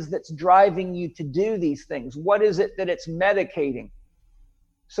it is that's driving you to do these things. What is it that it's medicating?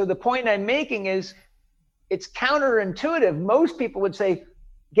 So the point I'm making is it's counterintuitive. Most people would say,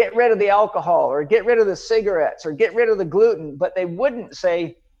 get rid of the alcohol or get rid of the cigarettes or get rid of the gluten, but they wouldn't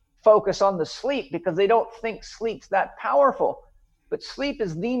say focus on the sleep, because they don't think sleep's that powerful. But sleep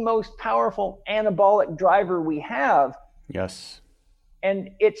is the most powerful anabolic driver we have. Yes.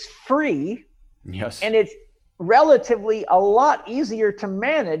 And it's free. Yes. And it's relatively a lot easier to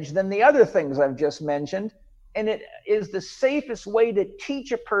manage than the other things I've just mentioned. And it is the safest way to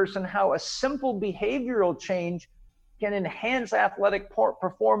teach a person how a simple behavioral change can enhance athletic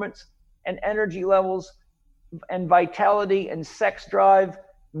performance and energy levels and vitality and sex drive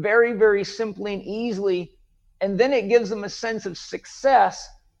very, very simply and easily. And then it gives them a sense of success.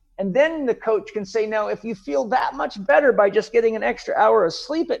 And then the coach can say, now, if you feel that much better by just getting an extra hour of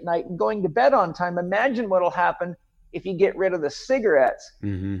sleep at night and going to bed on time, imagine what'll happen if you get rid of the cigarettes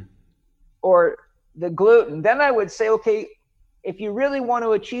mm-hmm. or the gluten. Then I would say, okay, if you really want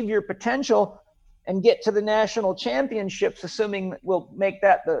to achieve your potential and get to the national championships, assuming we'll make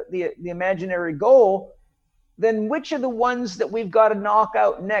that the imaginary goal, then which of the ones that we've got to knock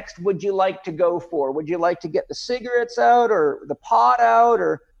out next would you like to go for? Would you like to get the cigarettes out or the pot out?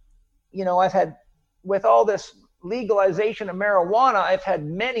 Or, you know, I've had, with all this legalization of marijuana, I've had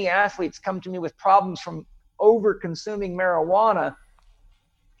many athletes come to me with problems from over consuming marijuana.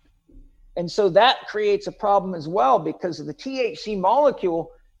 And so that creates a problem as well, because the THC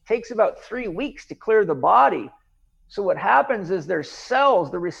molecule takes about 3 weeks to clear the body. So what happens is their cells,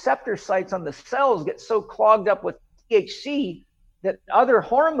 the receptor sites on the cells, get so clogged up with THC that other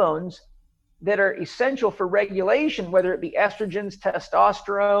hormones that are essential for regulation, whether it be estrogens,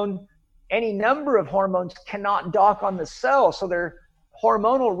 testosterone, any number of hormones, cannot dock on the cell. So their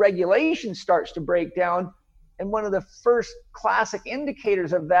hormonal regulation starts to break down. And one of the first classic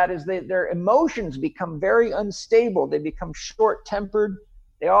indicators of that is that their emotions become very unstable. They become short-tempered.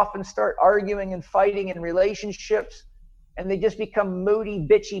 They often start arguing and fighting in relationships, and they just become moody,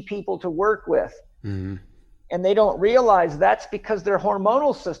 bitchy people to work with. Mm-hmm. And they don't realize that's because their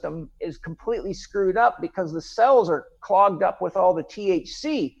hormonal system is completely screwed up, because the cells are clogged up with all the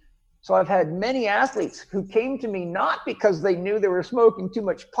THC. So I've had many athletes who came to me not because they knew they were smoking too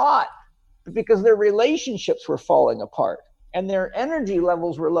much pot, but because their relationships were falling apart and their energy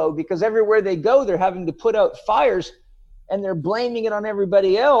levels were low, because everywhere they go, they're having to put out fires and they're blaming it on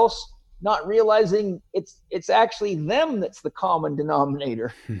everybody else, not realizing it's actually them that's the common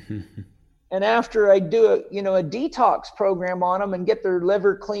denominator. And after I do a detox program on them and get their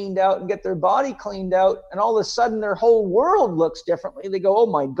liver cleaned out and get their body cleaned out, and all of a sudden their whole world looks differently. They go, oh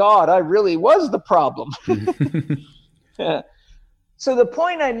my God, I really was the problem. So the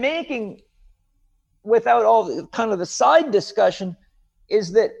point I'm making, without all the kind of the side discussion,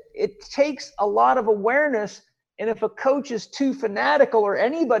 is that it takes a lot of awareness. And if a coach is too fanatical, or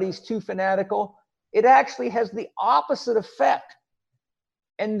anybody's too fanatical, it actually has the opposite effect.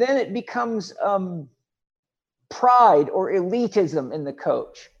 And then it becomes pride or elitism in the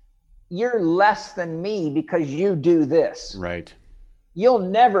coach. You're less than me because you do this. Right. You'll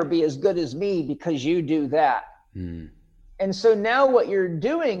never be as good as me because you do that. Mm. And so now what you're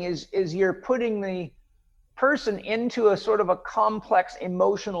doing is you're putting the person into a sort of a complex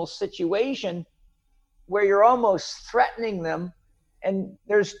emotional situation where you're almost threatening them. And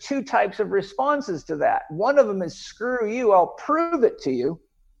there's two types of responses to that. One of them is, screw you, I'll prove it to you.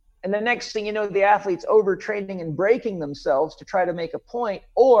 And the next thing you know, the athlete's overtraining and breaking themselves to try to make a point,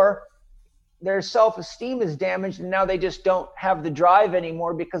 or their self-esteem is damaged and now they just don't have the drive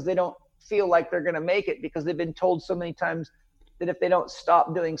anymore because they don't feel like they're going to make it because they've been told so many times that if they don't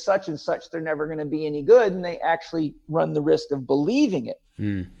stop doing such and such, they're never going to be any good. And they actually run the risk of believing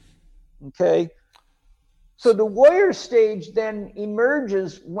it. Okay. So the warrior stage then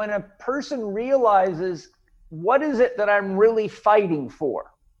emerges when a person realizes, what is it that I'm really fighting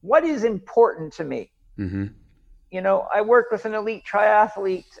for? What is important to me? You know, I worked with an elite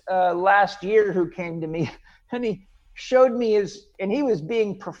triathlete last year who came to me, and he showed me and he was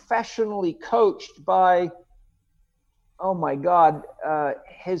being professionally coached by, oh my God,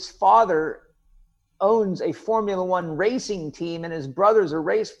 his father owns a Formula One racing team, and his brother's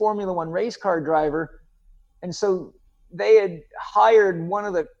a Formula One race car driver. And so they had hired one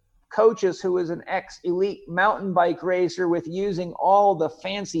of the coaches who was an ex-elite mountain bike racer with using all the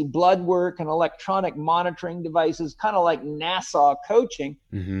fancy blood work and electronic monitoring devices, kind of like NASA coaching.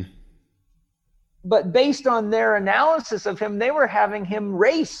 But based on their analysis of him, they were having him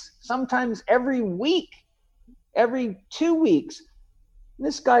race sometimes every week, every 2 weeks.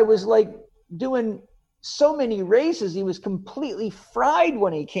 This guy was like doing so many races. He was completely fried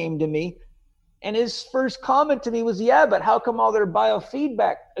when he came to me. And his first comment to me was, yeah, but how come all their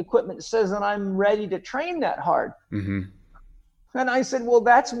biofeedback equipment says that I'm ready to train that hard? And I said, well,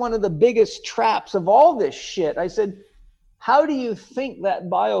 that's one of the biggest traps of all this shit. I said, how do you think that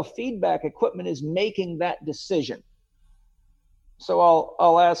biofeedback equipment is making that decision? So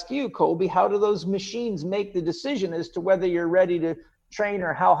I'll ask you, Colby, how do those machines make the decision as to whether you're ready to train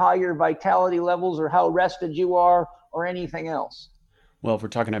or how high your vitality levels or how rested you are or anything else? Well, if we're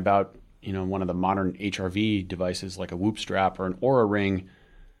talking about, you know, one of the modern HRV devices like a Whoop strap or an Oura ring,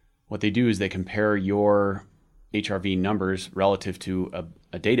 what they do is they compare your HRV numbers relative to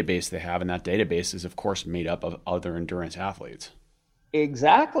a database they have, and that database is, of course, made up of other endurance athletes.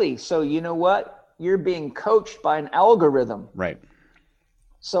 Exactly. So you know what? You're being coached by an algorithm. Right.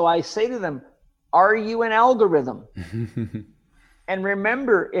 So I say to them, are you an algorithm? And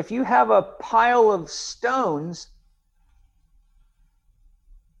remember, if you have a pile of stones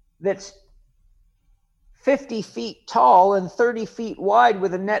that's 50 feet tall and 30 feet wide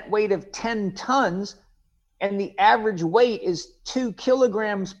with a net weight of 10 tons, and the average weight is 2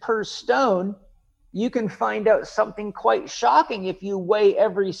 kilograms per stone, you can find out something quite shocking if you weigh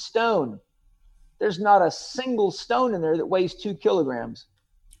every stone. There's not a single stone in there that weighs 2 kilograms.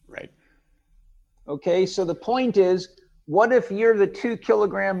 Right. Okay, so the point is, what if you're the 2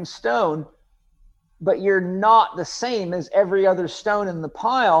 kilogram stone, but you're not the same as every other stone in the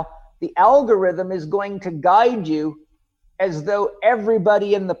pile? The algorithm is going to guide you as though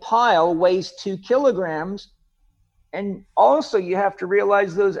everybody in the pile weighs 2 kilograms. And also you have to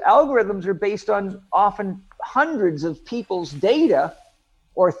realize those algorithms are based on often hundreds of people's data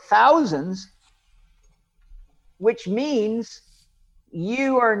or thousands, which means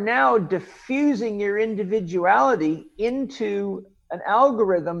you are now diffusing your individuality into an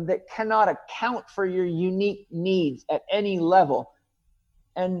algorithm that cannot account for your unique needs at any level.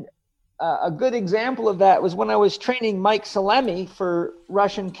 And a good example of that was when I was training Mike Salemi for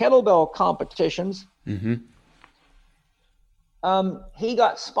Russian kettlebell competitions. He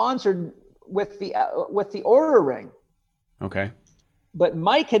got sponsored with the Oura ring. Okay. But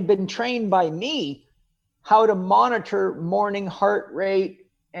Mike had been trained by me how to monitor morning heart rate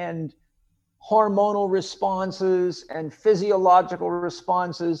and hormonal responses and physiological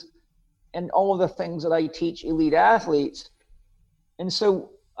responses and all of the things that I teach elite athletes. And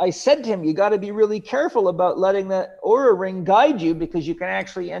so I said to him, you got to be really careful about letting that Oura ring guide you, because you can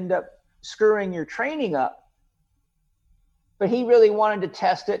actually end up screwing your training up. But he really wanted to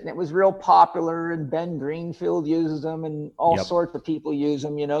test it, and it was real popular, and Ben Greenfield uses them, and all sorts of people use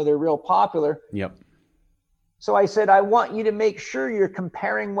them. You know, they're real popular. Yep. So I said, I want you to make sure you're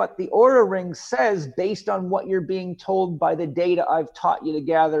comparing what the Oura ring says based on what you're being told by the data I've taught you to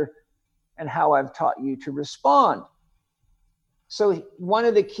gather and how I've taught you to respond. So one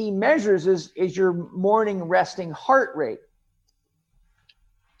of the key measures is your morning resting heart rate.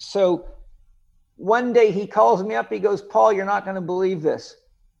 So one day he calls me up, he goes, Paul, you're not going to believe this.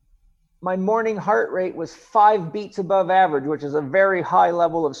 My morning heart rate was 5 beats above average, which is a very high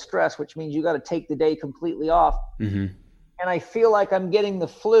level of stress, which means you got to take the day completely off. And I feel like I'm getting the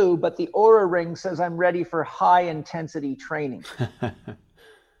flu, but the Oura ring says I'm ready for high intensity training.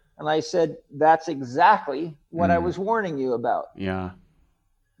 And I said, that's exactly what I was warning you about. Yeah.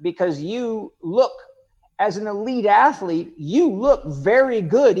 Because you look, as an elite athlete, you look very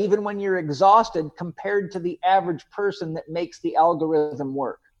good even when you're exhausted compared to the average person that makes the algorithm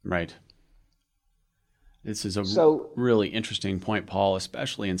work. Right. This is a really interesting point, Paul,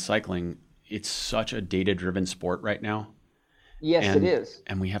 especially in cycling. It's such a data-driven sport right now. Yes, it is.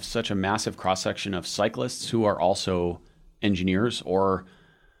 And we have such a massive cross-section of cyclists who are also engineers or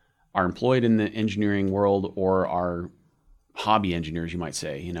are employed in the engineering world or are hobby engineers, you might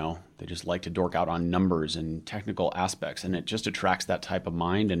say. You know, they just like to dork out on numbers and technical aspects, and it just attracts that type of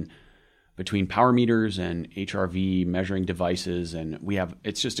mind. And between power meters and HRV measuring devices, and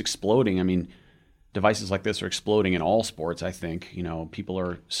it's just exploding. I mean, devices like this are exploding in all sports, I think. You know, people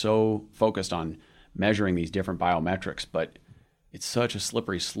are so focused on measuring these different biometrics, but it's such a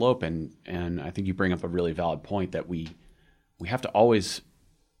slippery slope. And I think you bring up a really valid point that we have to always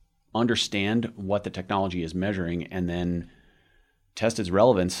understand what the technology is measuring and then test its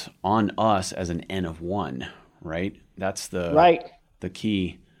relevance on us as an N of one, right? That's the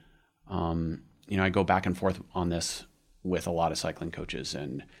key. You know, I go back and forth on this with a lot of cycling coaches.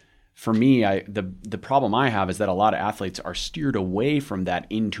 And for me, the problem I have is that a lot of athletes are steered away from that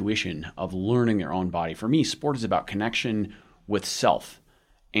intuition of learning their own body. For me, sport is about connection with self.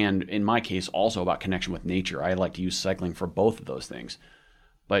 And in my case, also about connection with nature. I like to use cycling for both of those things.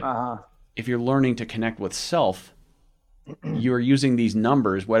 But if you're learning to connect with self, you're using these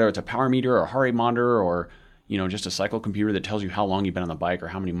numbers, whether it's a power meter or a heart rate monitor or, you know, just a cycle computer that tells you how long you've been on the bike or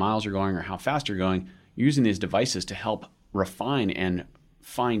how many miles you're going or how fast you're going. You're using these devices to help refine and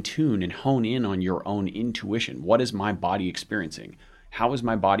fine tune and hone in on your own intuition. What is my body experiencing? How is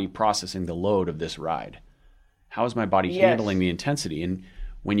my body processing the load of this ride? How is my body handling the intensity? And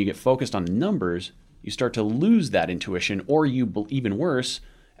when you get focused on the numbers, you start to lose that intuition, or even worse,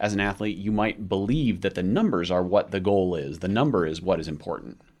 as an athlete, you might believe that the numbers are what the goal is. The number is what is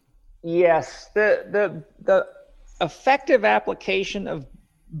important. Yes, the effective application of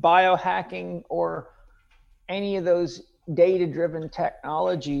biohacking or any of those data-driven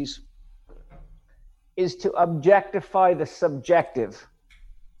technologies is to objectify the subjective.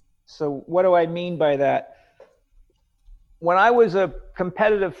 So what do I mean by that? When I was a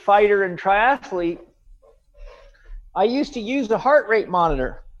competitive fighter and triathlete, I used to use a heart rate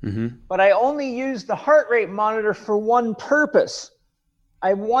monitor, but I only used the heart rate monitor for one purpose.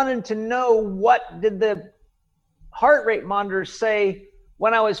 I wanted to know, what did the heart rate monitor say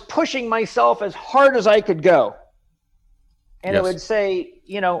when I was pushing myself as hard as I could go? And it would say,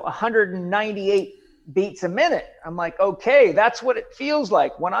 198 beats a minute. I'm like, okay, that's what it feels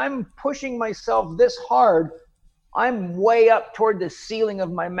like. When I'm pushing myself this hard, I'm way up toward the ceiling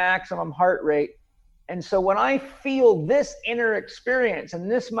of my maximum heart rate. And so when I feel this inner experience and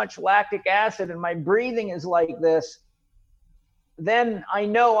this much lactic acid and my breathing is like this, then I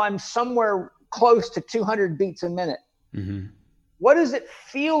know I'm somewhere close to 200 beats a minute. What does it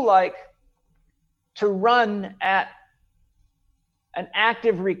feel like to run at an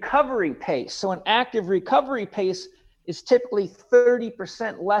active recovery pace? So an active recovery pace is typically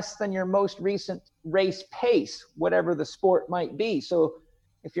 30% less than your most recent race pace, whatever the sport might be. So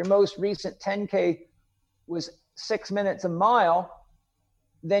if your most recent 10K was 6 minutes a mile,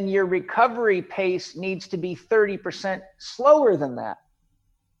 then your recovery pace needs to be 30% slower than that.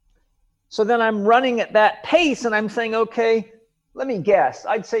 So then I'm running at that pace and I'm saying, okay, let me guess.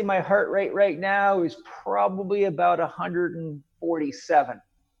 I'd say my heart rate right now is probably about 147.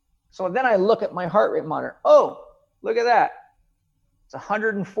 So then I look at my heart rate monitor. Oh, look at that. It's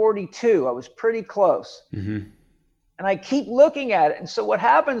 142. I was pretty close. And I keep looking at it. And so what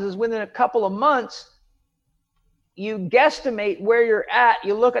happens is within a couple of months, you guesstimate where you're at.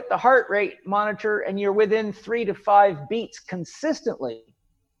 You look at the heart rate monitor and you're within 3 to 5 beats consistently.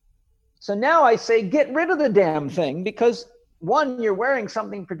 So now I say, get rid of the damn thing, because one, you're wearing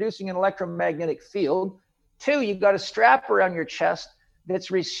something producing an electromagnetic field. Two, you've got a strap around your chest that's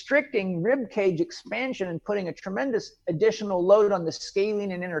restricting rib cage expansion and putting a tremendous additional load on the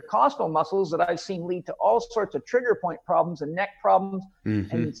scalene and intercostal muscles that I've seen lead to all sorts of trigger point problems and neck problems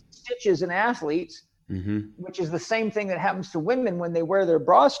and stitches in athletes, which is the same thing that happens to women when they wear their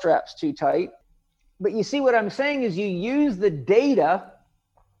bra straps too tight. But you see, what I'm saying is you use the data,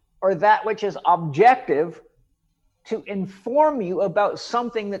 or that which is objective, to inform you about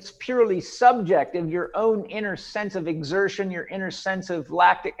something that's purely subjective, your own inner sense of exertion, your inner sense of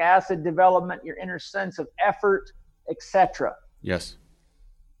lactic acid development, your inner sense of effort, etc. Yes.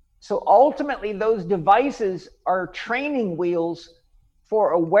 So ultimately, those devices are training wheels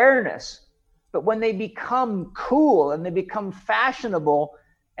for awareness. But when they become cool and they become fashionable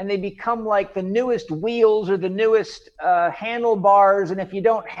and they become like the newest wheels or the newest handlebars, and if you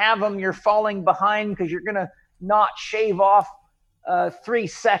don't have them, you're falling behind because you're going to not shave off 3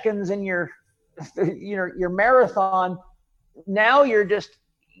 seconds in your marathon. Now you're just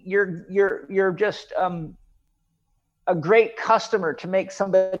a great customer to make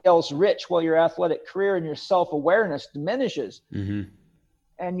somebody else rich while your athletic career and your self-awareness diminishes. Mm-hmm.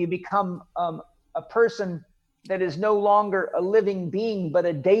 And you become a person that is no longer a living being, but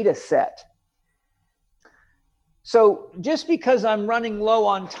a data set. So just because I'm running low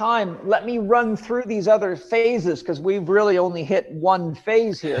on time, let me run through these other phases, because we've really only hit one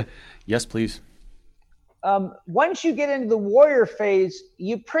phase here. Yes, please. Once you get into the warrior phase,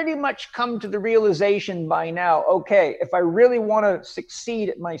 you pretty much come to the realization by now, okay, if I really want to succeed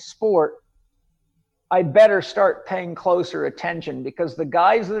at my sport, I better start paying closer attention, because the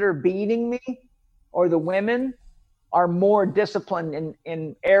guys that are beating me, or the women, are more disciplined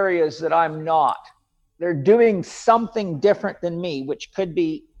in areas that I'm not. They're doing something different than me, which could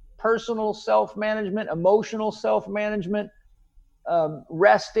be personal self-management, emotional self-management,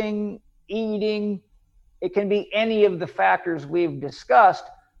 resting, eating. It can be any of the factors we've discussed,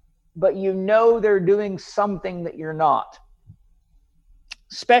 but you know they're doing something that you're not.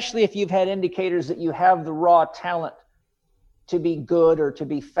 Especially if you've had indicators that you have the raw talent to be good or to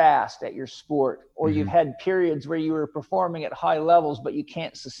be fast at your sport, or mm-hmm. you've had periods where you were performing at high levels, but you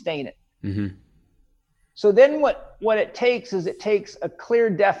can't sustain it. Mm-hmm. So then what it takes is, it takes a clear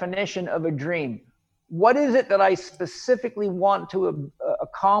definition of a dream. What is it that I specifically want to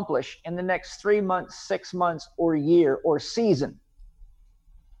accomplish in the next 3 months, 6 months, or year, or season?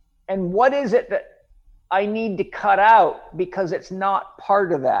 And what is it that I need to cut out because it's not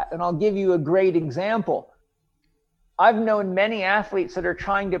part of that? And I'll give you a great example. I've known many athletes that are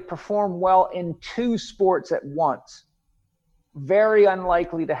trying to perform well in 2 sports at once. Very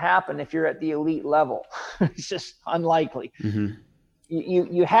unlikely to happen if you're at the elite level. It's just unlikely. Mm-hmm.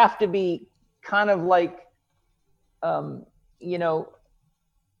 You have to be kind of like, you know,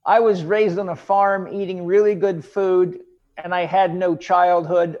 I was raised on a farm eating really good food, and I had no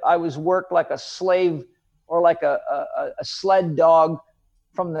childhood. I was worked like a slave, or like a sled dog,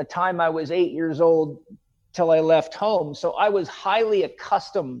 from the time I was 8 years old till I left home. So I was highly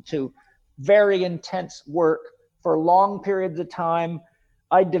accustomed to very intense work for long periods of time.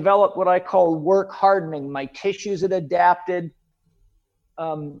 I developed what I call work hardening. My tissues had adapted.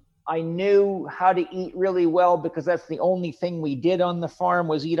 I knew how to eat really well, because that's the only thing we did on the farm,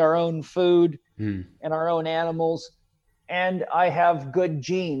 was eat our own food and our own animals. And I have good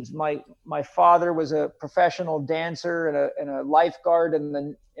genes. My father was a professional dancer and a lifeguard in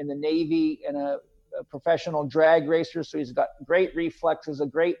the Navy, and a professional drag racer. So he's got great reflexes, a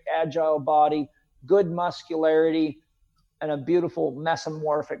great agile body, good muscularity, and a beautiful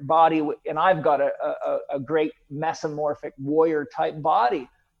mesomorphic body. And I've got a great mesomorphic warrior type body.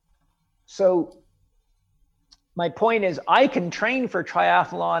 So my point is, I can train for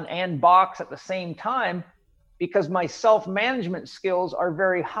triathlon and box at the same time, because my self-management skills are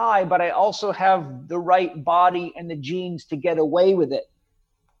very high, but I also have the right body and the genes to get away with it.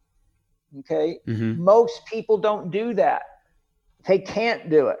 Okay. Mm-hmm. Most people don't do that. They can't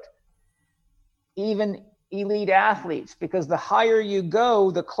do it. Even elite athletes, because the higher you go,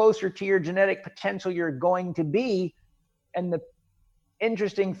 the closer to your genetic potential you're going to be. And the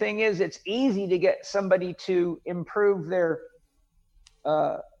interesting thing is, it's easy to get somebody to improve their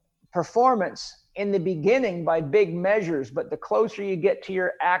performance in the beginning by big measures, but the closer you get to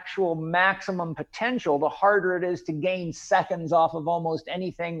your actual maximum potential, the harder it is to gain seconds off of almost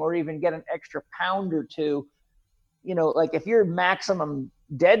anything, or even get an extra pound or two. You know, like if your maximum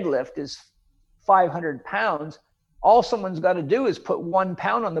deadlift is 500 pounds, all someone's got to do is put 1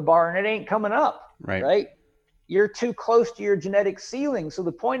 pound on the bar and it ain't coming up, right? You're too close to your genetic ceiling. So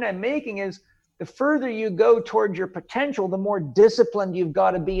the point I'm making is, the further you go towards your potential, the more disciplined you've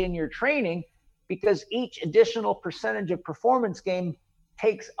got to be in your training, because each additional percentage of performance gain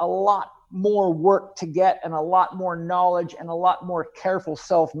takes a lot more work to get, and a lot more knowledge, and a lot more careful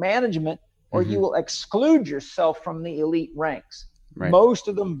self-management, or you will exclude yourself from the elite ranks. Most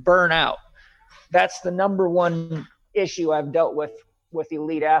of them burn out. That's the number one issue I've dealt with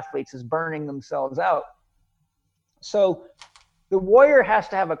elite athletes, is burning themselves out. So the warrior has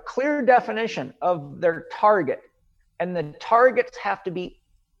to have a clear definition of their target, and the targets have to be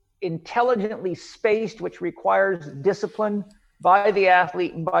intelligently spaced, which requires discipline by the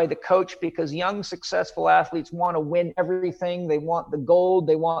athlete and by the coach, because young, successful athletes want to win everything. They want the gold,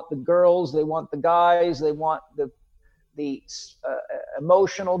 they want the girls, they want the guys, they want the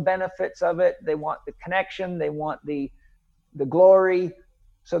emotional benefits of it, they want the connection, they want the glory.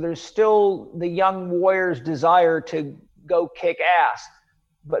 So there's still the young warrior's desire to go kick ass.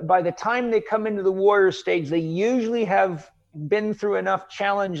 But by the time they come into the warrior stage, they usually have been through enough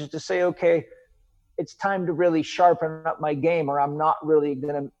challenges to say, okay, it's time to really sharpen up my game, or I'm not really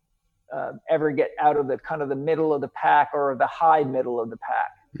going ever get out of the kind of the middle of the pack or the high middle of the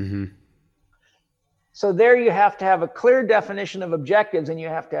pack. Mm-hmm. So there you have to have a clear definition of objectives, and you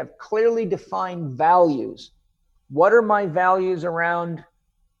have to have clearly defined values. What are my values around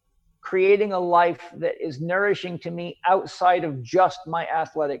creating a life that is nourishing to me outside of just my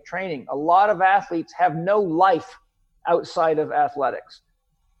athletic training? A lot of athletes have no life outside of athletics.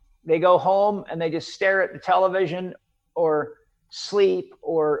 They go home and they just stare at the television or sleep,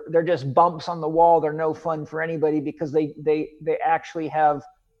 or they're just bumps on the wall. They're no fun for anybody because they actually have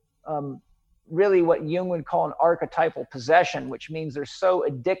really what Jung would call an archetypal possession, which means they're so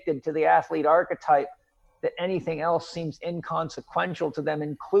addicted to the athlete archetype that anything else seems inconsequential to them,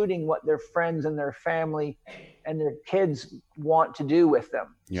 including what their friends and their family and their kids want to do with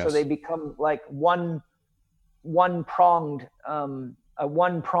them. Yes. So they become like a one-pronged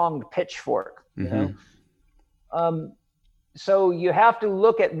pitchfork, you know? So you have to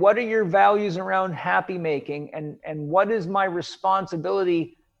look at what are your values around happy making, and what is my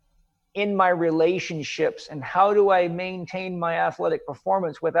responsibility in my relationships, and how do I maintain my athletic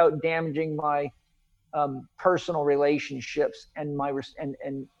performance without damaging my personal relationships, and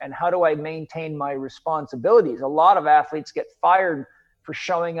how do I maintain my responsibilities? A lot of athletes get fired for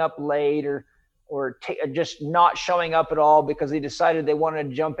showing up late or just not showing up at all because they decided they wanted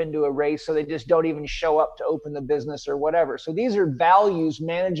to jump into a race, so they just don't even show up to open the business or whatever. So these are values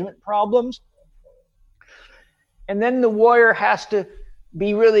management problems. And then the warrior has to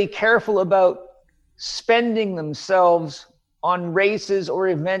be really careful about spending themselves on races or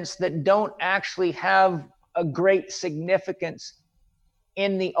events that don't actually have a great significance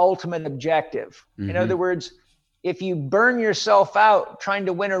in the ultimate objective. In other words, if you burn yourself out trying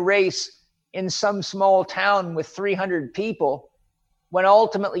to win a race in some small town with 300 people, when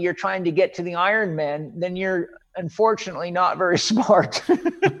ultimately you're trying to get to the Ironman, then you're unfortunately not very smart.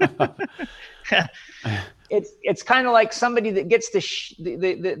 It's kind of like somebody that gets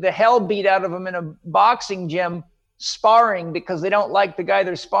the hell beat out of them in a boxing gym sparring because they don't like the guy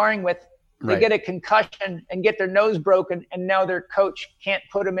they're sparring with. They get a concussion and get their nose broken, and now their coach can't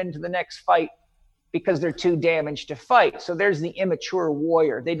put them into the next fight because they're too damaged to fight. So there's the immature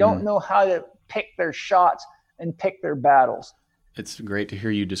warrior. They don't know how to pick their shots and pick their battles. It's great to hear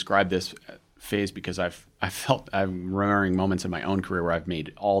you describe this phase, because I'm remembering moments in my own career where I've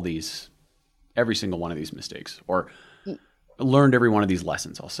made every single one of these mistakes, or learned every one of these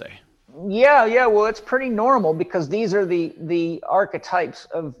lessons, I'll say. Yeah. Well, it's pretty normal, because these are the archetypes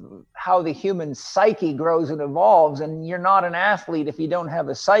of how the human psyche grows and evolves. And you're not an athlete if you don't have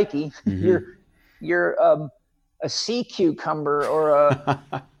a psyche. You're a sea cucumber or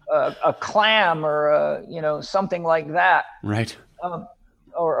a clam or something like that. Right.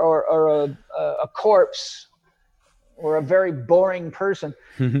 Or a corpse, or a very boring person.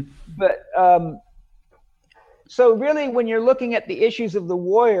 But so really, when you're looking at the issues of the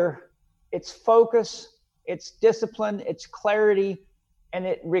warrior, it's focus, it's discipline, it's clarity, and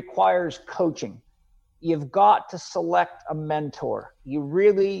it requires coaching. You've got to select a mentor. You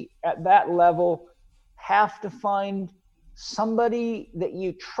really, at that level, have to find somebody that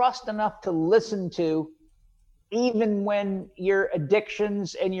you trust enough to listen to, even when your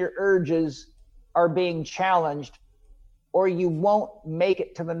addictions and your urges are being challenged, or you won't make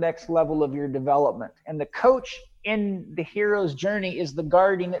it to the next level of your development. And the coach in the hero's journey is the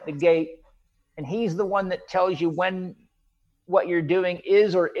guardian at the gate, and he's the one that tells you when what you're doing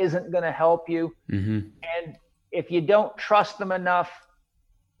is or isn't going to help you. And if you don't trust them enough,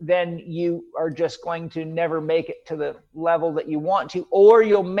 then you are just going to never make it to the level that you want to, or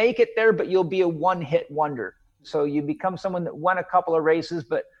you'll make it there, but you'll be a one-hit wonder. So you become someone that won a couple of races,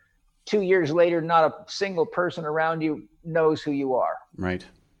 but 2 years later, not a single person around you knows who you are. Right.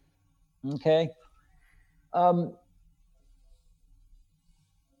 Okay.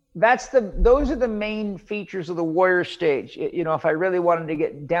 Those are the main features of the warrior stage. If I really wanted to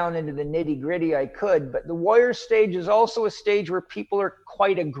get down into the nitty gritty, I could, but the warrior stage is also a stage where people are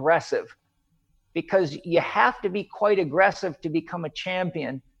quite aggressive, because you have to be quite aggressive to become a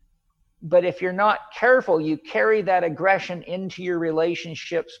champion. But if you're not careful, you carry that aggression into your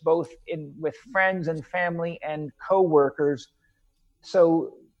relationships, both with friends and family and coworkers.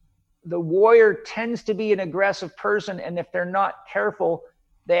 So the warrior tends to be an aggressive person, and if they're not careful,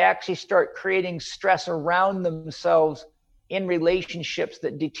 they actually start creating stress around themselves in relationships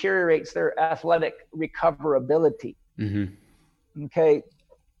that deteriorates their athletic recoverability. Okay.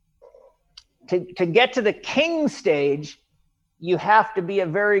 To get to the king stage, you have to be a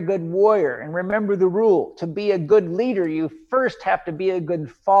very good warrior. And remember the rule: to be a good leader, you first have to be a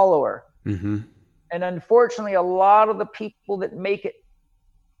good follower. And unfortunately, a lot of the people that make it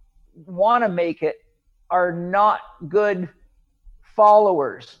want to make it are not good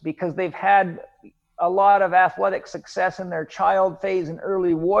followers because they've had a lot of athletic success in their child phase and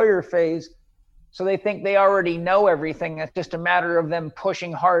early warrior phase. So they think they already know everything. It's just a matter of them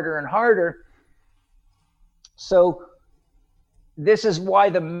pushing harder and harder. So this is why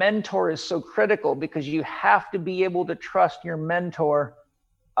the mentor is so critical, because you have to be able to trust your mentor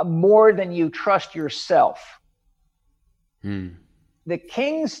more than you trust yourself. The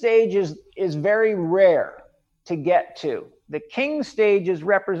king stage is very rare to get to. The king stage is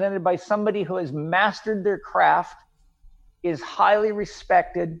represented by somebody who has mastered their craft, is highly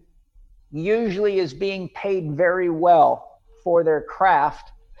respected, usually is being paid very well for their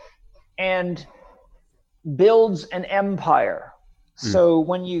craft, and builds an empire. So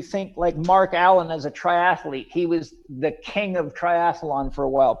when you think like Mark Allen as a triathlete, he was the king of triathlon for a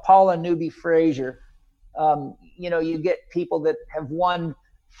while. Paula Newby Fraser, you get people that have won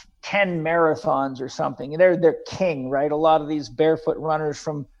 10 marathons or something. They're king, right? A lot of these barefoot runners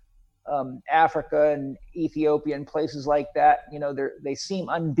from Africa and Ethiopia and places like that, they seem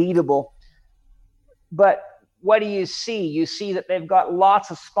unbeatable. But what do you see? You see that they've got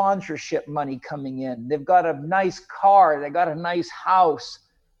lots of sponsorship money coming in. They've got a nice car. They've got a nice house.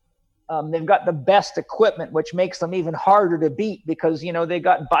 They've got the best equipment, which makes them even harder to beat because, they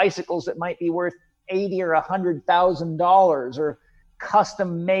got bicycles that might be worth $80,000 or $100,000, or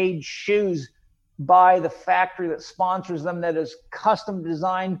custom made shoes by the factory that sponsors them that is custom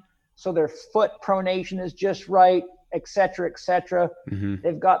designed so their foot pronation is just right, et cetera, et cetera.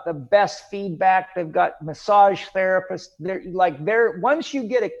 They've got the best feedback. They've got massage therapists. Once you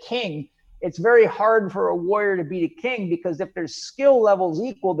get a king, it's very hard for a warrior to beat a king, because if their skill levels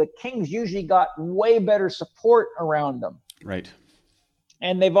equal, the king's usually got way better support around them. Right.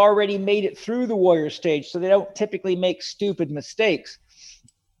 And they've already made it through the warrior stage, so they don't typically make stupid mistakes.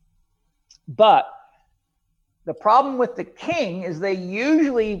 But the problem with the king is they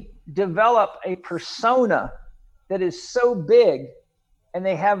usually develop a persona that is so big, and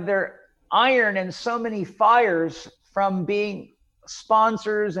they have their iron in so many fires from being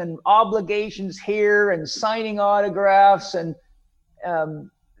sponsors and obligations here and signing autographs and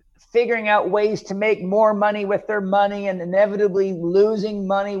figuring out ways to make more money with their money, and inevitably losing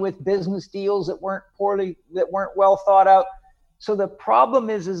money with business deals that weren't well thought out. So the problem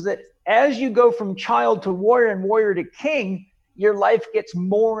is that as you go from child to warrior and warrior to king, your life gets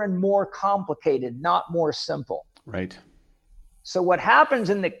more and more complicated, not more simple. Right. So what happens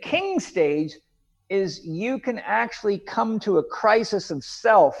in the king stage is you can actually come to a crisis of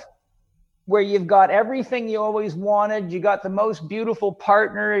self, where you've got everything you always wanted. You got the most beautiful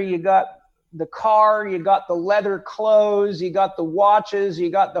partner. You got the car. You got the leather clothes. You got the watches. You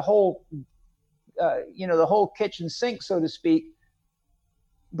got the whole, the whole kitchen sink, so to speak.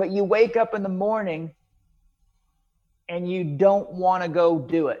 But you wake up in the morning and you don't want to go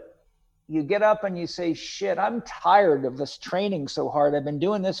do it. You get up and you say, shit, I'm tired of this training so hard. I've been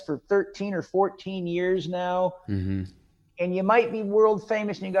doing this for 13 or 14 years now. And you might be world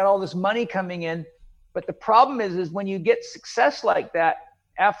famous and you got all this money coming in. But the problem is when you get success like that,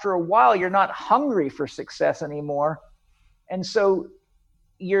 after a while, you're not hungry for success anymore. And so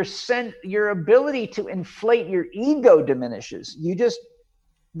your ability to inflate your ego diminishes.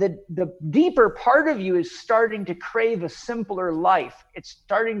 The deeper part of you is starting to crave a simpler life. It's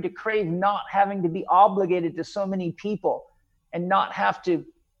starting to crave not having to be obligated to so many people and not have to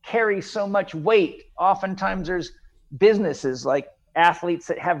carry so much weight. Oftentimes there's businesses like athletes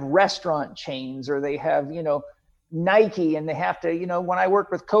that have restaurant chains, or they have, Nike, and they have to, when I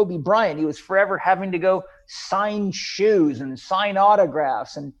worked with Kobe Bryant, he was forever having to go sign shoes and sign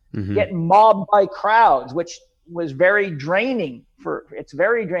autographs and get mobbed by crowds, which was very draining for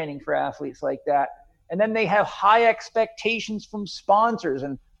athletes like that. And then they have high expectations from sponsors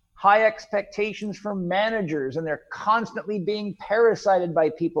and high expectations from managers, and they're constantly being parasited by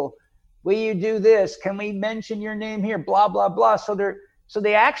people. Will you do this? Can we mention your name here? Blah, blah, blah. So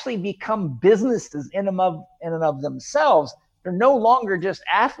they actually become businesses in and of themselves. They're no longer just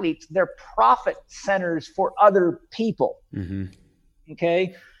athletes. They're profit centers for other people.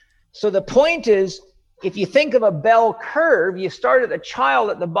 Okay. So the point is, if you think of a bell curve, you start at the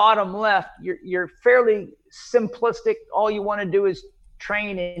child at the bottom left. You're fairly simplistic. All you want to do is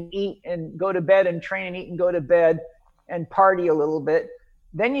train and eat and go to bed, and train and eat and go to bed and party a little bit.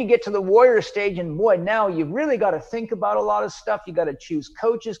 Then you get to the warrior stage, and boy, now you've really got to think about a lot of stuff. You got to choose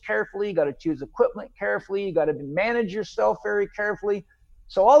coaches carefully. You got to choose equipment carefully. You got to manage yourself very carefully.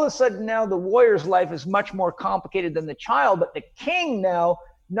 So all of a sudden now the warrior's life is much more complicated than the child. But the king now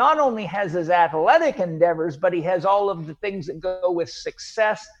not only has his athletic endeavors, but he has all of the things that go with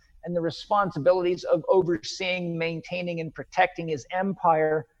success and the responsibilities of overseeing, maintaining, and protecting his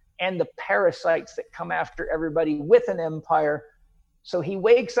empire and the parasites that come after everybody with an empire. So he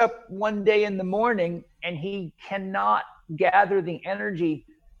wakes up one day in the morning and he cannot gather the energy.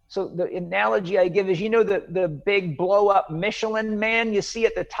 So the analogy I give is, the big blow up Michelin man you see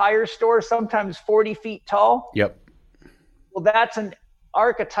at the tire store, sometimes 40 feet tall? Yep. Well, that's an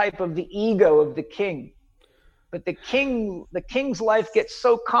archetype of the ego of the king. But the king's life gets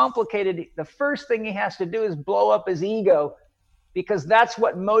so complicated, the first thing he has to do is blow up his ego, because that's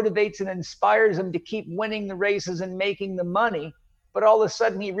what motivates and inspires him to keep winning the races and making the money. But all of a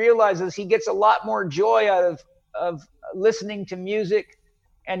sudden he realizes he gets a lot more joy out of listening to music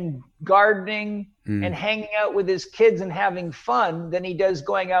and gardening and hanging out with his kids and having fun than he does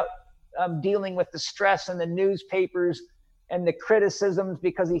going out dealing with the stress and the newspapers and the criticisms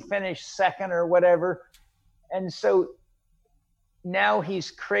because he finished second or whatever. And so now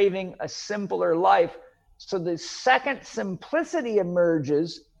he's craving a simpler life. So the second simplicity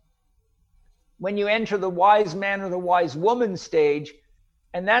emerges when you enter the wise man or the wise woman stage.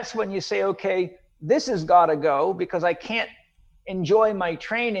 And that's when you say, okay, this has got to go because I can't enjoy my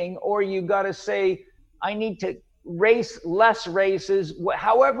training. Or you got to say, I need to race less races.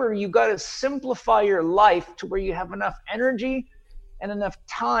 However, you got to simplify your life to where you have enough energy and enough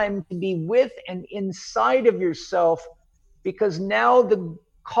time to be with and inside of yourself, because now the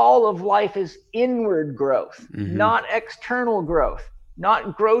call of life is inward growth, not external growth,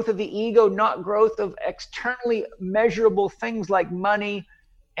 not growth of the ego, not growth of externally measurable things like money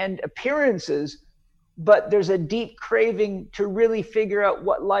and appearances. But there's a deep craving to really figure out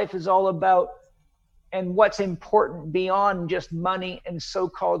what life is all about and what's important beyond just money and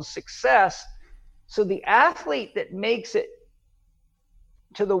so-called success. So the athlete that makes it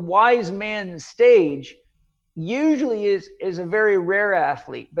to the wise man stage usually is a very rare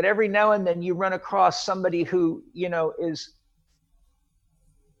athlete, but every now and then you run across somebody who, is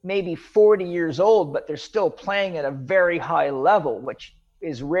maybe 40 years old, but they're still playing at a very high level, which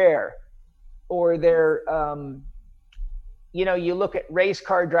is rare. Or they're, you look at race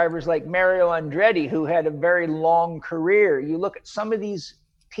car drivers like Mario Andretti, who had a very long career. You look at some of these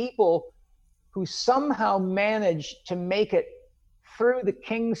people who somehow managed to make it through the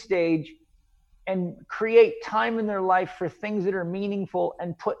king stage and create time in their life for things that are meaningful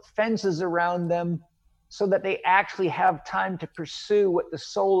and put fences around them so that they actually have time to pursue what the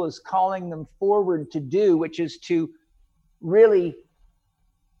soul is calling them forward to do, which is to really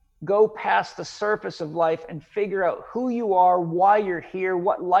go past the surface of life and figure out who you are, why you're here,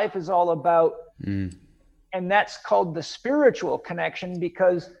 what life is all about. And that's called the spiritual connection,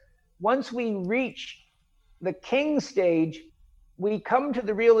 because once we reach the king stage, we come to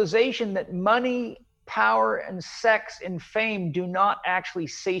the realization that money, power, and sex and fame do not actually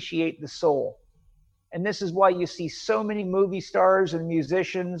satiate the soul. And this is why you see so many movie stars and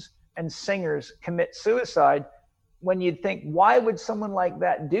musicians and singers commit suicide, when you'd think, why would someone like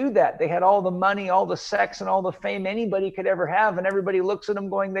that do that? They had all the money, all the sex, and all the fame anybody could ever have, and everybody looks at them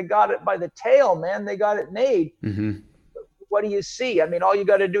going, they got it by the tail, man. They got it made. What do you see? I mean, all you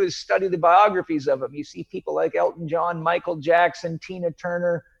got to do is study the biographies of them. You see people like Elton John, Michael Jackson, Tina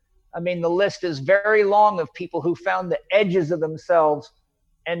Turner. I mean, the list is very long of people who found the edges of themselves,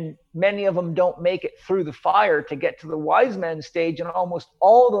 and many of them don't make it through the fire to get to the wise man stage, and almost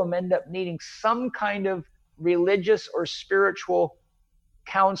all of them end up needing some kind of religious or spiritual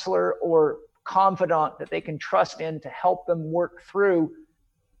counselor or confidant that they can trust in to help them work through,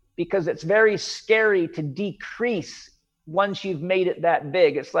 because it's very scary to decrease once you've made it that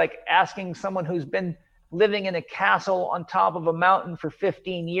big. It's like asking someone who's been living in a castle on top of a mountain for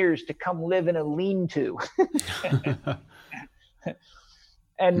 15 years to come live in a lean-to.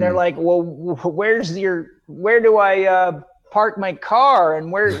 And they're like, well, where do I park my car?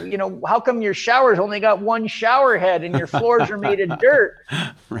 And how come your shower's only got one shower head and your floors are made of dirt?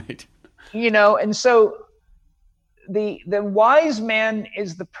 Right. And so the wise man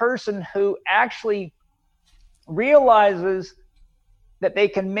is the person who actually realizes that they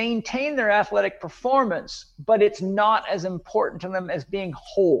can maintain their athletic performance, but it's not as important to them as being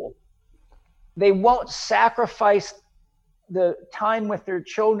whole. They won't sacrifice the time with their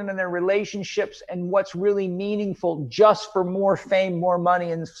children and their relationships and what's really meaningful just for more fame, more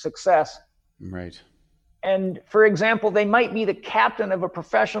money, and success. Right. And for example, they might be the captain of a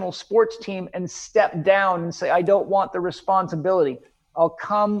professional sports team and step down and say, I don't want the responsibility. I'll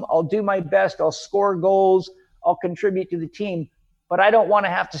come, I'll do my best, I'll score goals, I'll contribute to the team, but I don't want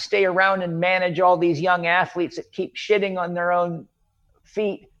to have to stay around and manage all these young athletes that keep shitting on their own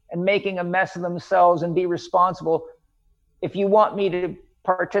feet and making a mess of themselves and be responsible. If you want me to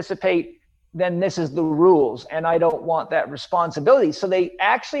participate, then this is the rules, and I don't want that responsibility. So they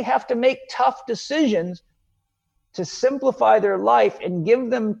actually have to make tough decisions to simplify their life and give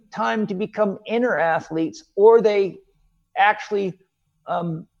them time to become inner athletes, or they actually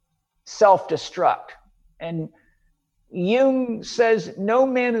self-destruct. And Jung says no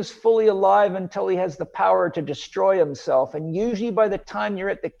man is fully alive until he has the power to destroy himself. And usually by the time you're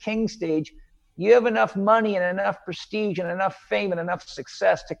at the king stage, you have enough money and enough prestige and enough fame and enough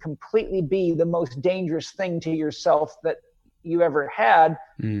success to completely be the most dangerous thing to yourself that you ever had.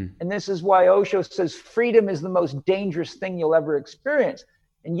 And this is why Osho says freedom is the most dangerous thing you'll ever experience.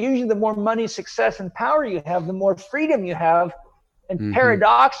 And usually the more money, success, and power you have, the more freedom you have. And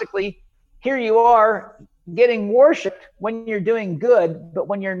paradoxically, here you are getting worshipped when you're doing good, but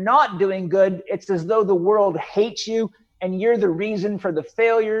when you're not doing good, it's as though the world hates you and you're the reason for the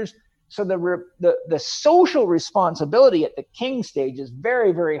failures. So the social responsibility at the king stage is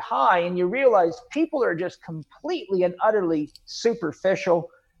very, very high, and you realize people are just completely and utterly superficial,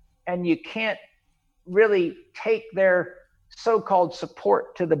 and you can't really take their so-called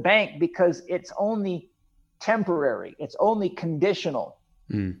support to the bank because it's only temporary, it's only conditional.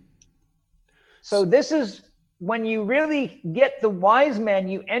 So this is when you really get the wise man,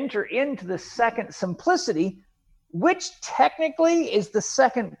 you enter into the second simplicity, which technically is the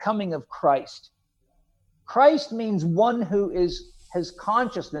second coming of Christ. Christ means one who has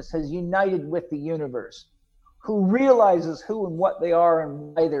consciousness, has united with the universe, who realizes who and what they are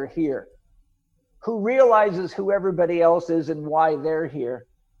and why they're here, who realizes who everybody else is and why they're here.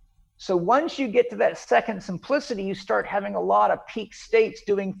 So once you get to that second simplicity, you start having a lot of peak states,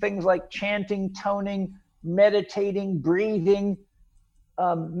 doing things like chanting, toning, meditating, breathing,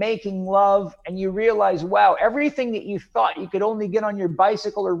 making love, and you realize, wow, everything that you thought you could only get on your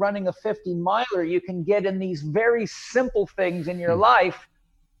bicycle or running a 50-miler, you can get in these very simple things in your life,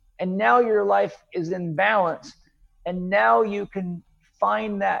 and now your life is in balance, and now you can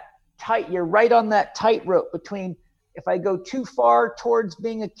find that you're right on that tightrope between, if I go too far towards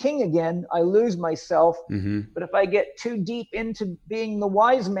being a king again, I lose myself. But if I get too deep into being the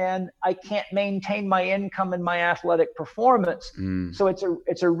wise man, I can't maintain my income and my athletic performance. So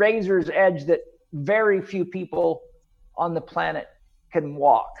it's a razor's edge that very few people on the planet can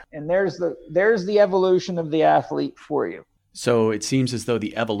walk. And there's the evolution of the athlete for you. So it seems as though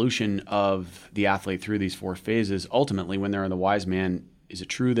the evolution of the athlete through these four phases, ultimately when they're in the wise man, is it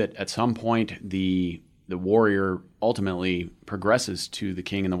true that at some point the warrior ultimately progresses to the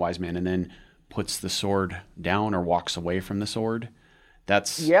king and the wise man and then puts the sword down or walks away from the sword?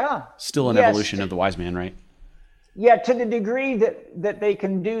 That's still an evolution of the wise man, right? Yeah, to the degree that they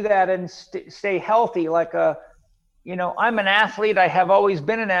can do that and stay healthy. Like, I'm an athlete. I have always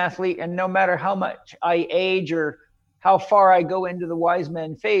been an athlete. And no matter how much I age or how far I go into the wise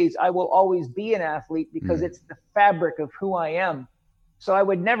man phase, I will always be an athlete because it's the fabric of who I am. So I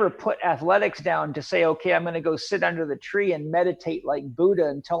would never put athletics down to say, okay, I'm going to go sit under the tree and meditate like Buddha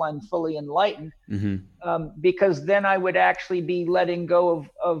until I'm fully enlightened, because then I would actually be letting go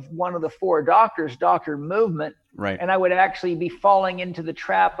of one of the four doctor movement. Right. And I would actually be falling into the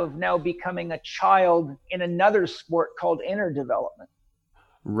trap of now becoming a child in another sport called inner development.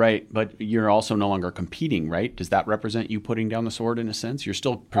 Right. But you're also no longer competing, right? Does that represent you putting down the sword in a sense? You're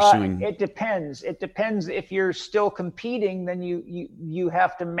still pursuing. It depends. It depends. If you're still competing, then you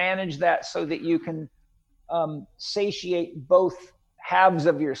have to manage that so that you can satiate both halves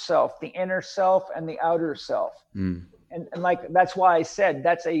of yourself, the inner self and the outer self. And like, that's why I said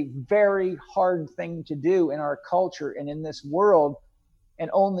that's a very hard thing to do in our culture and in this world, and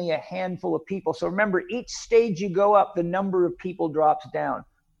only a handful of people. So remember, each stage you go up, the number of people drops down.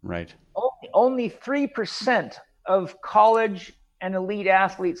 Right. Only 3% of college and elite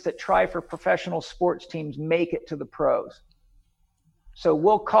athletes that try for professional sports teams make it to the pros. So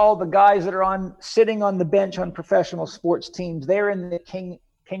we'll call the guys that are sitting on the bench on professional sports teams, they're in the king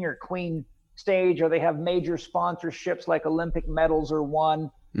or queen stage, or they have major sponsorships like Olympic medals are won.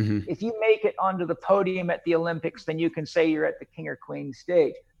 If you make it onto the podium at the Olympics, then you can say you're at the king or queen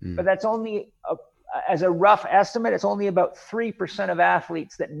stage. But that's only as a rough estimate, it's only about 3% of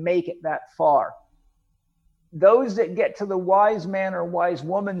athletes that make it that far. Those that get to the wise man or wise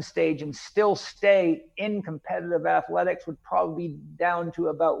woman stage and still stay in competitive athletics would probably be down to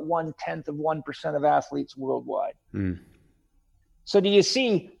about 0.1% of athletes worldwide. So do you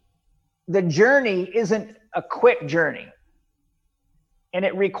see, the journey isn't a quick journey, and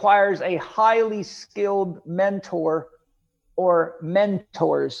it requires a highly skilled mentor or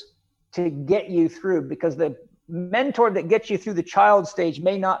mentors to get you through, because the mentor that gets you through the child stage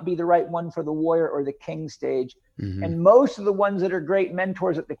may not be the right one for the warrior or the king stage. Mm-hmm. And most of the ones that are great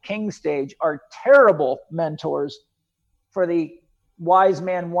mentors at the king stage are terrible mentors for the wise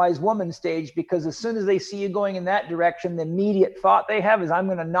man, wise woman stage, because as soon as they see you going in that direction, the immediate thought they have is, I'm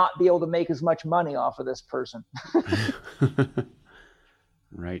going to not be able to make as much money off of this person.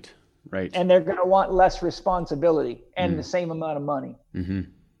 Right. And they're going to want less responsibility and Mm. the same amount of money. Mm-hmm.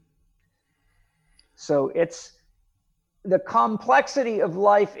 So it's the complexity of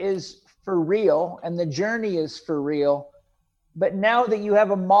life is for real, and the journey is for real. But now that you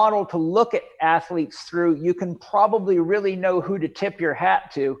have a model to look at athletes through, you can probably really know who to tip your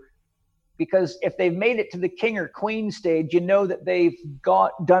hat to, because if they've made it to the king or queen stage, you know that they've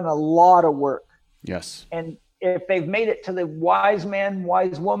done a lot of work. Yes. And if they've made it to the wise man,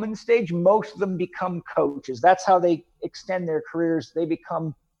 wise woman stage, most of them become coaches. That's how they extend their careers. They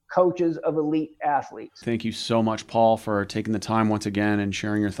become coaches of elite athletes. Thank you so much, Paul, for taking the time once again and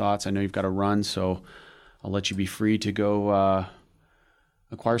sharing your thoughts. I know you've got to run, so I'll let you be free to go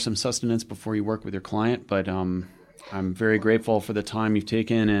acquire some sustenance before you work with your client. But I'm very grateful for the time you've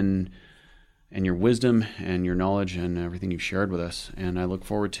taken and your wisdom and your knowledge and everything you've shared with us. And I look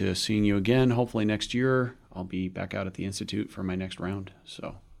forward to seeing you again, hopefully next year. I'll be back out at the Institute for my next round.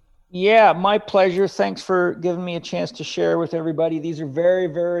 So, yeah, my pleasure. Thanks for giving me a chance to share with everybody. These are very,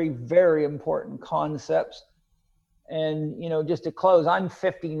 very, very important concepts. And, just to close, I'm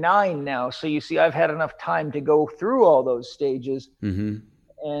 59 now. So you see, I've had enough time to go through all those stages. mm-hmm.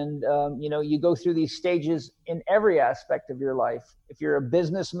 And, you go through these stages in every aspect of your life. If you're a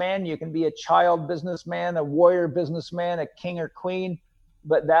businessman, you can be a child businessman, a warrior businessman, a king or queen,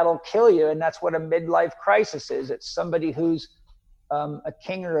 but that'll kill you. And that's what a midlife crisis is. It's somebody who's a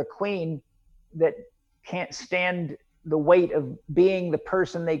king or a queen that can't stand the weight of being the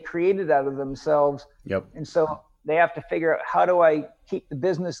person they created out of themselves. Yep. And so they have to figure out, how do I keep the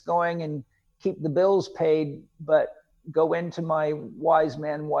business going and keep the bills paid, but go into my wise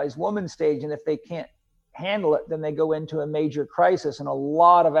man, wise woman stage. And if they can't handle it, then they go into a major crisis. And a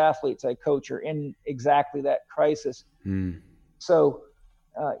lot of athletes I coach are in exactly that crisis. So,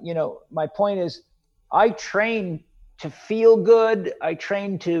 my point is, I train to feel good. I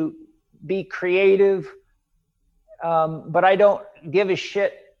train to be creative. But I don't give a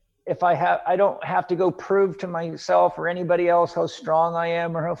shit if I don't have to go prove to myself or anybody else how strong I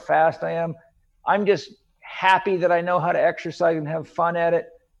am or how fast I am. I'm just happy that I know how to exercise and have fun at it.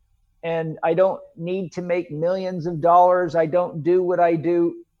 And I don't need to make millions of dollars. I don't do what I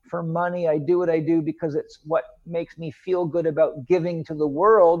do for money. I do what I do because it's what makes me feel good about giving to the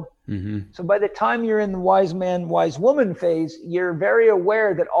world. Mm-hmm. So by the time you're in the wise man, wise woman phase, you're very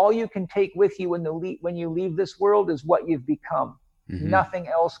aware that all you can take with you when you leave this world is what you've become. Mm-hmm. Nothing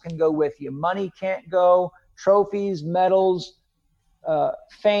else can go with you. Money can't go, trophies, medals,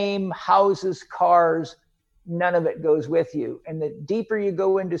 fame, houses, cars, none of it goes with you. And the deeper you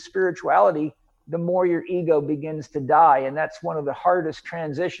go into spirituality, the more your ego begins to die. And that's one of the hardest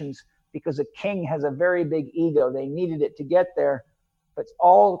transitions, because a king has a very big ego. They needed it to get there. But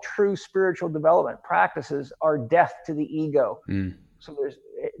all true spiritual development practices are death to the ego. So there's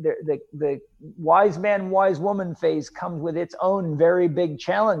the wise man, wise woman phase comes with its own very big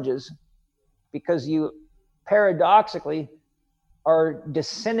challenges, because you paradoxically are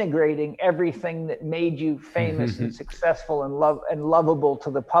disintegrating everything that made you famous and successful and lovable to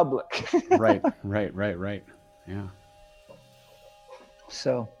the public. Right. Yeah.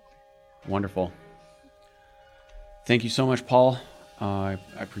 So. Wonderful. Thank you so much, Paul. I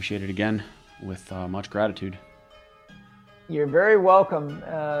appreciate it again with much gratitude. You're very welcome.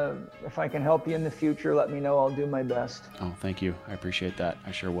 If I can help you in the future, let me know. I'll do my best. Oh, thank you. I appreciate that.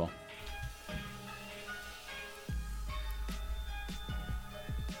 I sure will.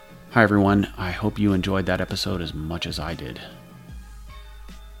 Hi, everyone. I hope you enjoyed that episode as much as I did.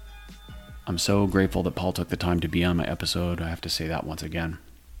 I'm so grateful that Paul took the time to be on my episode. I have to say that once again.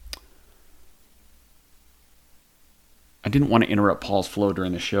 I didn't want to interrupt Paul's flow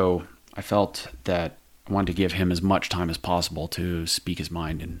during the show. I felt that I wanted to give him as much time as possible to speak his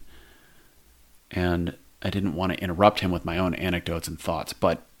mind, and I didn't want to interrupt him with my own anecdotes and thoughts,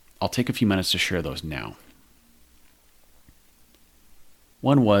 but I'll take a few minutes to share those now.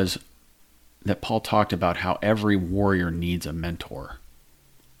 One was that Paul talked about how every warrior needs a mentor.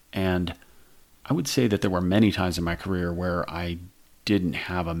 And I would say that there were many times in my career where I didn't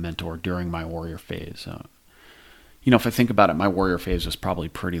have a mentor during my warrior phase. If I think about it, my warrior phase was probably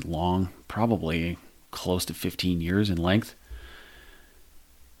pretty long, probably close to 15 years in length.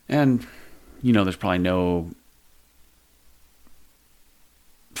 And, there's probably no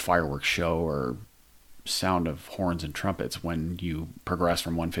fireworks show or sound of horns and trumpets when you progress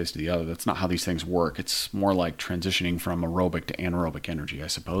from one phase to the other. That's not how these things work. It's more like transitioning from aerobic to anaerobic energy, I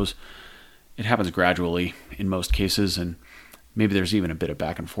suppose. It happens gradually in most cases, and maybe there's even a bit of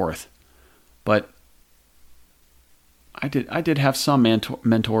back and forth. But I did have some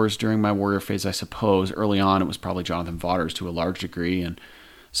mentors during my warrior phase, I suppose. Early on, it was probably Jonathan Vaughters to a large degree, and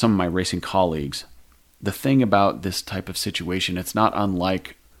some of my racing colleagues. The thing about this type of situation, it's not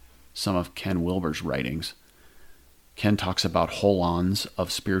unlike some of Ken Wilber's writings. Ken talks about hold-ons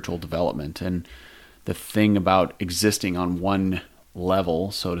of spiritual development, and the thing about existing on one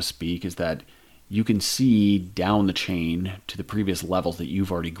level, so to speak, is that you can see down the chain to the previous levels that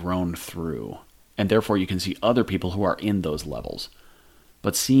you've already grown through, and therefore you can see other people who are in those levels.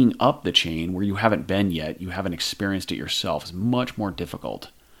 But seeing up the chain where you haven't been yet, you haven't experienced it yourself, is much more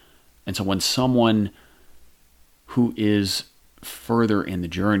difficult. And so when someone who is further in the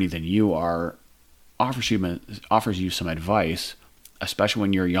journey than you are offers you some advice, especially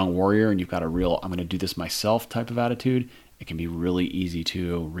when you're a young warrior and you've got a real I'm going to do this myself type of attitude, it can be really easy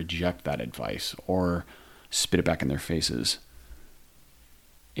to reject that advice or spit it back in their faces.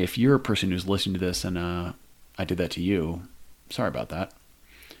 If you're a person who's listening to this and I did that to you, sorry about that.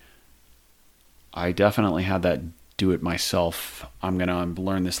 I definitely had that do it myself. I'm going to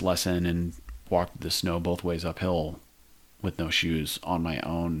learn this lesson and walk the snow both ways uphill with no shoes on my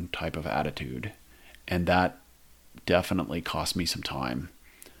own type of attitude. And that definitely cost me some time.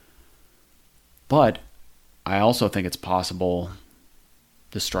 But I also think it's possible,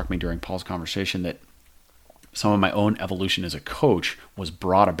 this struck me during Paul's conversation, that some of my own evolution as a coach was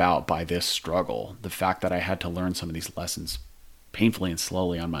brought about by this struggle. The fact that I had to learn some of these lessons painfully and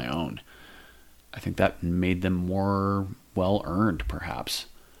slowly on my own. I think that made them more well-earned, perhaps.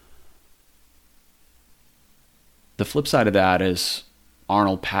 The flip side of that is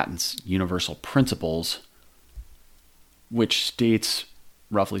Arnold Patton's universal principles, which states,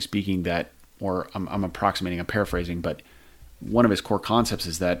 roughly speaking, that, or I'm approximating, I'm paraphrasing, but one of his core concepts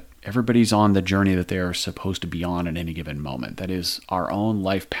is that everybody's on the journey that they are supposed to be on at any given moment. That is our own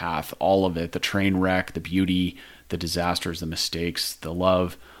life path, all of it, the train wreck, the beauty, the disasters, the mistakes, the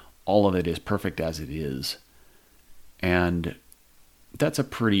love, all of it is perfect as it is. And that's a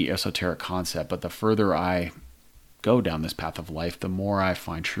pretty esoteric concept, but the further I go down this path of life, the more I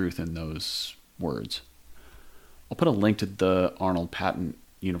find truth in those words. I'll put a link to the Arnold Patton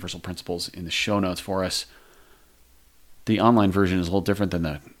Universal Principles in the show notes for us. The online version is a little different than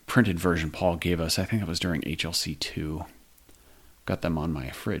the printed version Paul gave us. I think it was during HLC2. Got them on my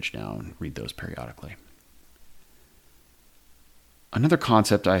fridge now and read those periodically. Another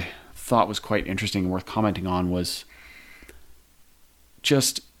concept I thought was quite interesting and worth commenting on was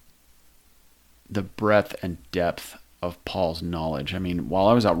just the breadth and depth of Paul's knowledge. I mean, while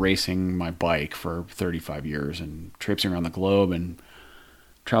I was out racing my bike for 35 years and traipsing around the globe and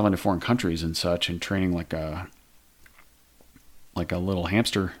traveling to foreign countries and such and training like a little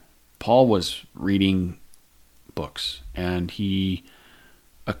hamster, Paul was reading books and he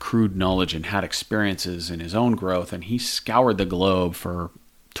accrued knowledge and had experiences in his own growth, and he scoured the globe for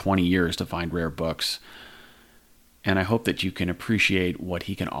 20 years to find rare books. And I hope that you can appreciate what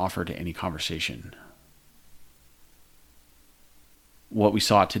he can offer to any conversation. What we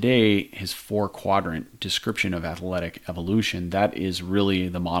saw today, his 4-quadrant description of athletic evolution, that is really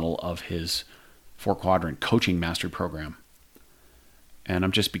the model of his 4-quadrant coaching mastery program. And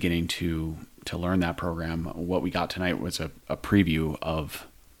I'm just beginning to learn that program. What we got tonight was a preview of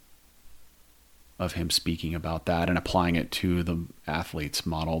him speaking about that and applying it to the athlete's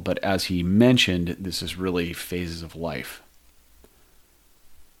model. But as he mentioned, this is really phases of life.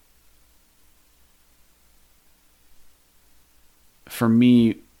 For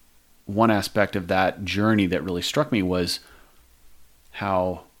me, one aspect of that journey that really struck me was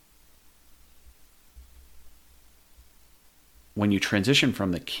how when you transition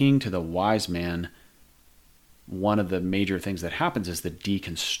from the king to the wise man, one of the major things that happens is the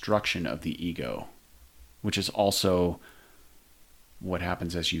deconstruction of the ego, which is also what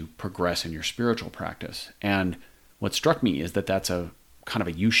happens as you progress in your spiritual practice. And what struck me is that that's a kind of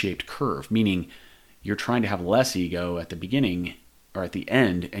a U-shaped curve, meaning you're trying to have less ego at the beginning or at the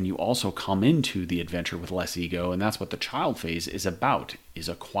end, and you also come into the adventure with less ego. And that's what the child phase is about, is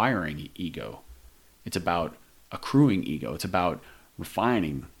acquiring ego. It's about accruing ego. It's about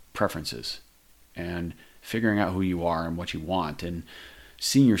refining preferences and figuring out who you are and what you want and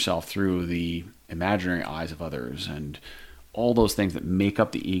seeing yourself through the imaginary eyes of others and all those things that make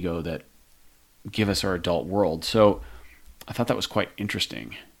up the ego that give us our adult world. So I thought that was quite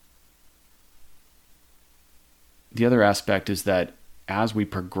interesting. The other aspect is that as we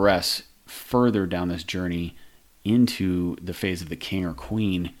progress further down this journey into the phase of the king or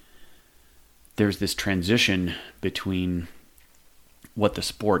queen, there's this transition between what the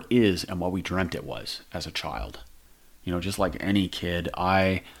sport is and what we dreamt it was as a child. Just like any kid,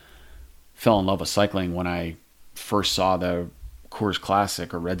 I fell in love with cycling when I first saw the Coors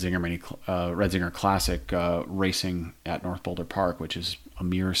Classic or Redzinger Classic racing at North Boulder Park, which is a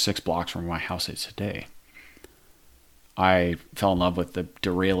mere 6 blocks from where my house is today. I fell in love with the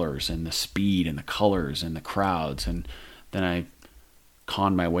derailleurs and the speed and the colors and the crowds, and then I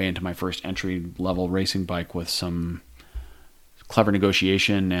conned my way into my first entry-level racing bike with some clever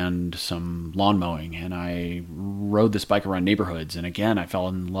negotiation and some lawn mowing, and I rode this bike around neighborhoods, and again I fell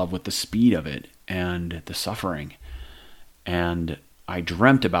in love with the speed of it and the suffering. And I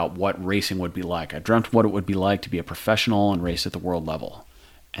dreamt about what racing would be like. I dreamt what it would be like to be a professional and race at the world level.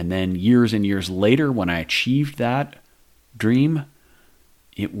 And then years and years later, when I achieved that dream,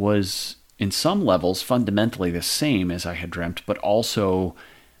 it was in some levels fundamentally the same as I had dreamt, but also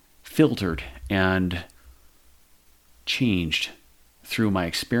filtered and changed through my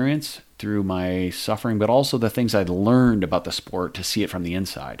experience, through my suffering, but also the things I'd learned about the sport to see it from the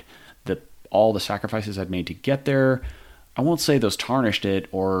inside. All the sacrifices I'd made to get there, I won't say those tarnished it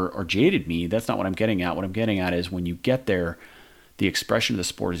or jaded me. That's not what I'm getting at. What I'm getting at is when you get there, the expression of the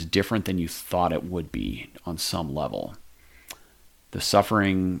sport is different than you thought it would be on some level. The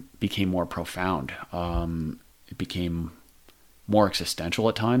suffering became more profound. It became more existential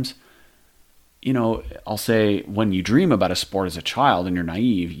at times. I'll say when you dream about a sport as a child and you're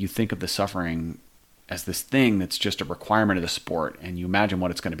naive, you think of the suffering as this thing that's just a requirement of the sport, and you imagine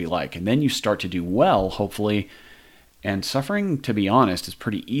what it's going to be like. And then you start to do well, hopefully. And suffering, to be honest, is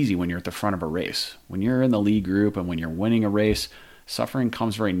pretty easy when you're at the front of a race. When you're in the lead group and when you're winning a race, suffering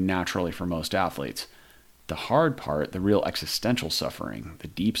comes very naturally for most athletes. The hard part, the real existential suffering, the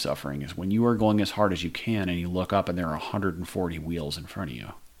deep suffering, is when you are going as hard as you can and you look up and there are 140 wheels in front of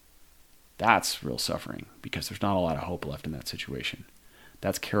you. That's real suffering, because there's not a lot of hope left in that situation.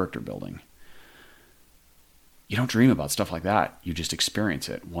 That's character building. You don't dream about stuff like that. You just experience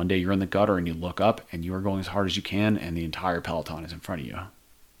it. One day you're in the gutter and you look up and you are going as hard as you can and the entire peloton is in front of you. And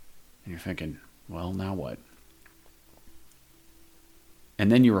you're thinking, well, now what? And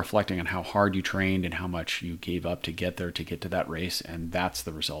then you're reflecting on how hard you trained and how much you gave up to get there, to get to that race, and that's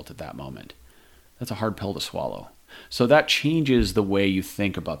the result at that moment. That's a hard pill to swallow. So that changes the way you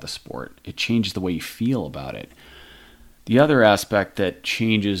think about the sport. It changes the way you feel about it. The other aspect that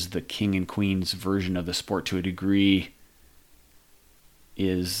changes the king and queen's version of the sport to a degree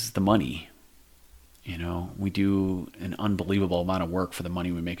is the money. We do an unbelievable amount of work for the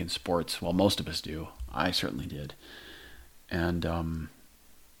money we make in sports. Well, most of us do. I certainly did. And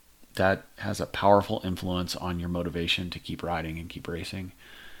that has a powerful influence on your motivation to keep riding and keep racing.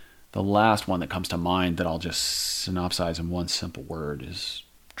 The last one that comes to mind that I'll just synopsize in one simple word is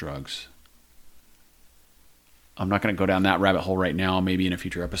drugs. I'm not going to go down that rabbit hole right now, maybe in a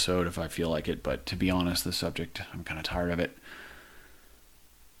future episode if I feel like it, but to be honest, the subject, I'm kind of tired of it.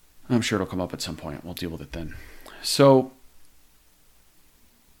 I'm sure it'll come up at some point. We'll deal with it then. So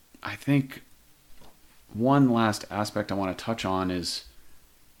I think one last aspect I want to touch on is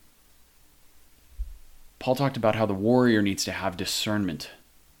Paul talked about how the warrior needs to have discernment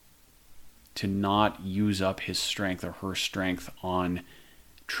to not use up his strength or her strength on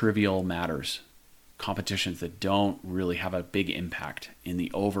trivial matters, competitions that don't really have a big impact in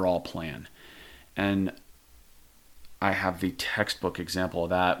the overall plan. And I have the textbook example of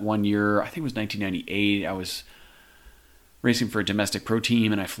that. One year, I think it was 1998, I was racing for a domestic pro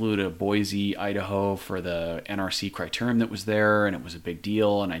team, and I flew to Boise, Idaho for the NRC criterium that was there, and it was a big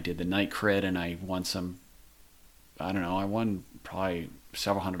deal, and I did the night crit, and I won I won probably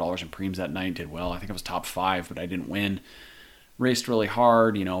several $100s in preems that night, did well. I think I was top 5, but I didn't win. Raced really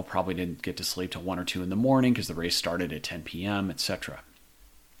hard, probably didn't get to sleep till 1 or 2 in the morning because the race started at 10 p.m., etc.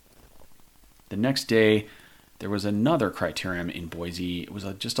 The next day, there was another criterium in Boise. It was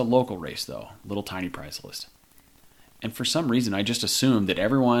just a local race, though, little tiny prize list. And for some reason, I just assumed that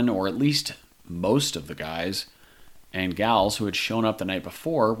everyone, or at least most of the guys and gals who had shown up the night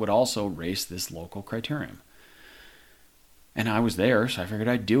before, would also race this local criterium. And I was there, so I figured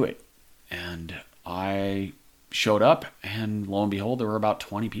I'd do it. And I showed up, and lo and behold, there were about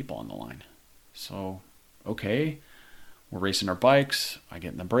 20 people on the line. So, okay, we're racing our bikes. I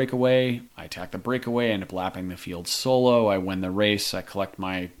get in the breakaway. I attack the breakaway. I end up lapping the field solo. I win the race. I collect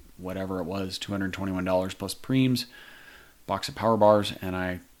my, whatever it was, $221 plus preems, box of power bars, and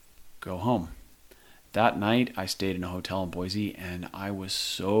I go home. That night, I stayed in a hotel in Boise, and I was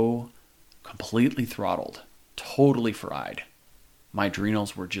so completely throttled, totally fried, My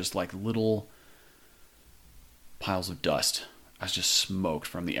adrenals were just like little piles of dust. I was just smoked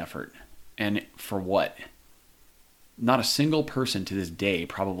from the effort. And for what? Not a single person to this day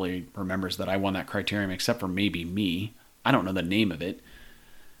probably remembers that I won that criterium except for maybe me. I don't know the name of it.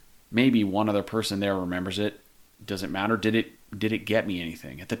 Maybe one other person there remembers it. Doesn't matter. Did it get me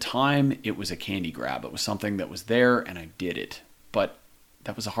anything? At the time, it was a candy grab. It was something that was there and I did it. But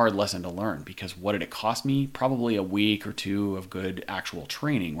that was a hard lesson to learn, because what did it cost me? Probably a week or two of good actual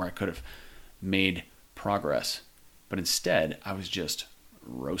training where I could have made progress. But instead, I was just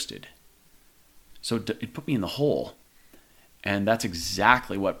roasted. So it put me in the hole. And that's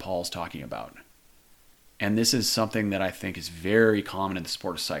exactly what Paul's talking about. And this is something that I think is very common in the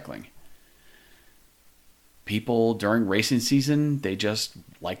sport of cycling. People during racing season, they just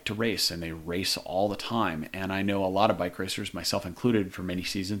like to race, and they race all the time. And I know a lot of bike racers, myself included, for many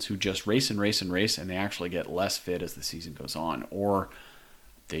seasons, who just race and race and race, and they actually get less fit as the season goes on, or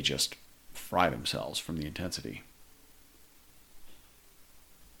they just fry themselves from the intensity.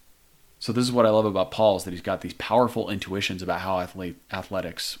 So this is what I love about Paul, is that he's got these powerful intuitions about how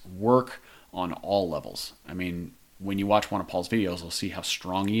athletics work on all levels. I mean, when you watch one of Paul's videos, you'll see how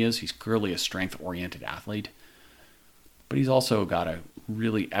strong he is. He's clearly a strength-oriented athlete, but he's also got a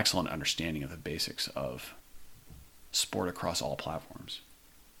really excellent understanding of the basics of sport across all platforms.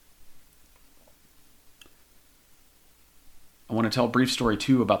 I want to tell a brief story,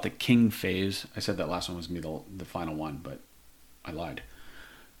 too, about the king phase. I said that last one was going to be the final one, but I lied.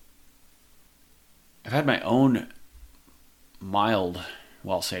 I've had my own mild,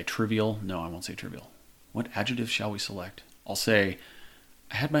 well, I'll say trivial. No, I won't say trivial. What adjective shall we select? I'll say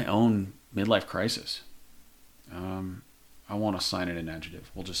I had my own midlife crisis. I won't assign it an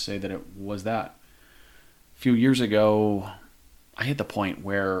adjective. We'll just say that it was that. A few years ago, I hit the point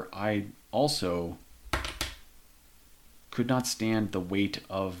where I also could not stand the weight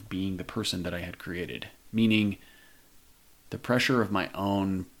of being the person that I had created. Meaning the pressure of my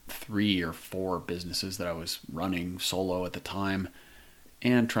own 3 or 4 businesses that I was running solo at the time,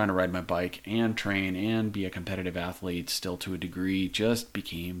 and trying to ride my bike and train and be a competitive athlete still to a degree, just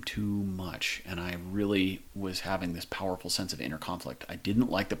became too much. And I really was having this powerful sense of inner conflict. I didn't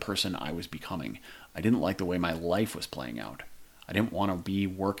like the person I was becoming. I didn't like the way my life was playing out. I didn't want to be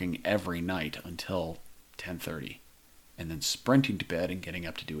working every night until 10:30 and then sprinting to bed and getting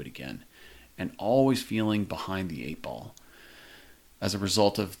up to do it again, and always feeling behind the 8 ball as a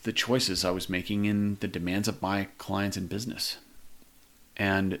result of the choices I was making and the demands of my clients and business.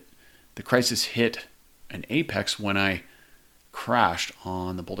 And the crisis hit an apex when I crashed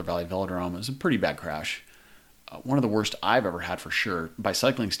on the Boulder Valley Velodrome. It was a pretty bad crash. One of the worst I've ever had, for sure. By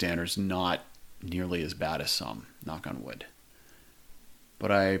cycling standards, not nearly as bad as some, knock on wood.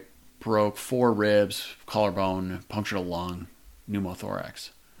 But I broke 4 ribs, collarbone, punctured a lung, pneumothorax. I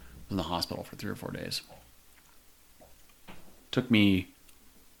was in the hospital for 3 or 4 days. Took me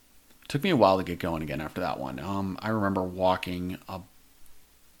a while to get going again after that one. I remember walking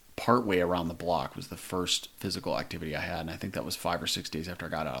part way around the block was the first physical activity I had, and I think that was 5 or 6 days after I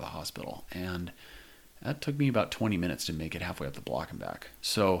got out of the hospital. And that took me about 20 minutes to make it halfway up the block and back.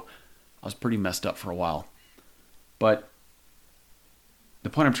 So I was pretty messed up for a while. But the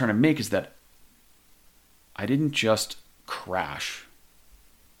point I'm trying to make is that I didn't just crash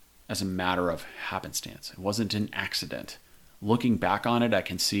as a matter of happenstance. It wasn't an accident. Looking back on it, I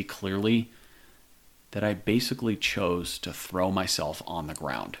can see clearly that I basically chose to throw myself on the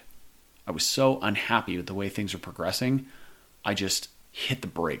ground. I was so unhappy with the way things were progressing, I just hit the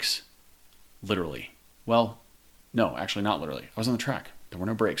brakes. Literally. Well, no, actually not literally. I was on the track. There were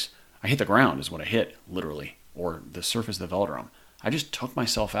no brakes. I hit the ground is what I hit, literally, or the surface of the velodrome. I just took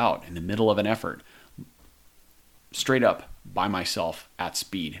myself out in the middle of an effort, straight up by myself at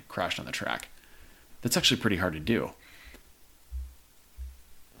speed, crashed on the track. That's actually pretty hard to do.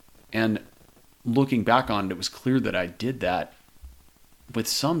 And looking back on it, it was clear that I did that with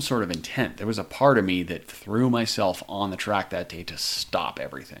some sort of intent. There was a part of me that threw myself on the track that day to stop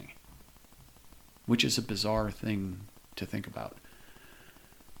everything, which is a bizarre thing to think about.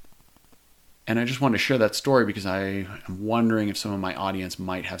 And I just wanted to share that story because I am wondering if some of my audience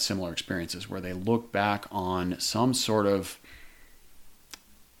might have similar experiences where they look back on some sort of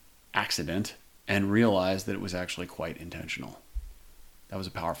accident and realize that it was actually quite intentional. That was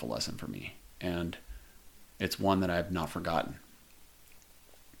a powerful lesson for me, and it's one that I have not forgotten.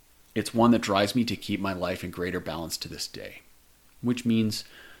 It's one that drives me to keep my life in greater balance to this day, which means,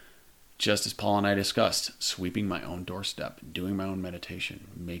 just as Paul and I discussed, sweeping my own doorstep, doing my own meditation,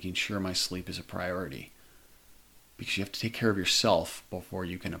 making sure my sleep is a priority, because you have to take care of yourself before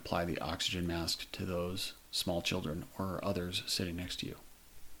you can apply the oxygen mask to those small children or others sitting next to you.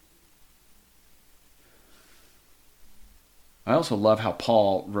 I also love how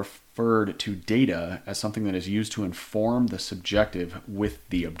Paul referred to data as something that is used to inform the subjective with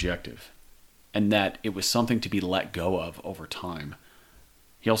the objective, and that it was something to be let go of over time.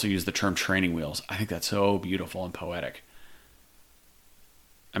 He also used the term training wheels. I think that's so beautiful and poetic.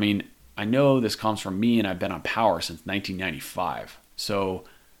 I mean, I know this comes from me, and I've been on power since 1995. So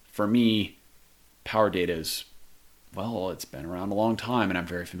for me, power data is, well, it's been around a long time, and I'm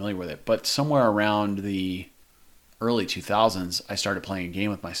very familiar with it. But somewhere around the early 2000s, I started playing a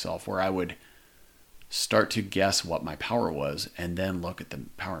game with myself where I would start to guess what my power was and then look at the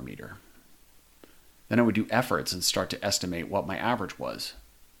power meter. Then I would do efforts and start to estimate what my average was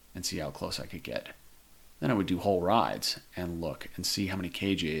and see how close I could get. Then I would do whole rides and look and see how many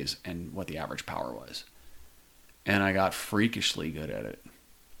kJs and what the average power was. And I got freakishly good at it.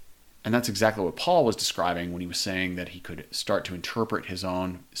 And that's exactly what Paul was describing when he was saying that he could start to interpret his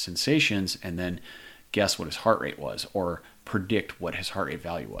own sensations and then guess what his heart rate was or predict what his heart rate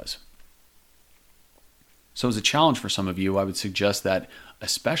value was. So as a challenge for some of you, I would suggest that,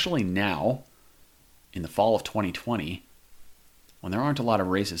 especially now, in the fall of 2020, when there aren't a lot of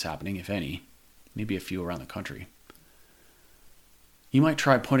races happening, if any, maybe a few around the country, you might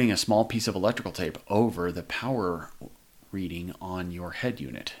try putting a small piece of electrical tape over the power reading on your head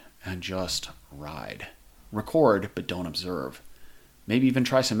unit and just ride. Record, but don't observe. Maybe even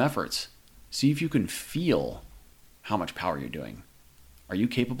try some efforts. See if you can feel how much power you're doing. Are you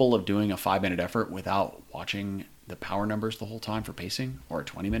capable of doing a 5-minute effort without watching the power numbers the whole time for pacing, or a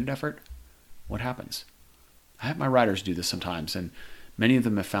 20-minute effort? What happens? I have my riders do this sometimes, and many of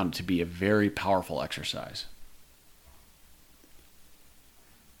them have found it to be a very powerful exercise.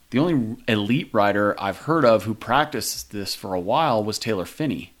 The only elite rider I've heard of who practiced this for a while was Taylor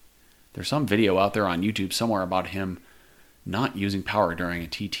Phinney. There's some video out there on YouTube somewhere about him not using power during a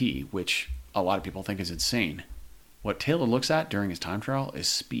TT, which a lot of people think is insane. What Taylor looks at during his time trial is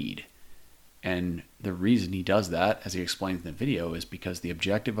speed. And the reason he does that, as he explains in the video, is because the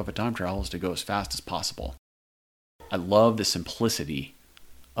objective of a time trial is to go as fast as possible. I love the simplicity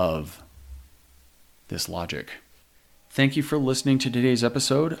of this logic. Thank you for listening to today's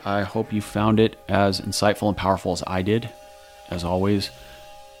episode. I hope you found it as insightful and powerful as I did. As always,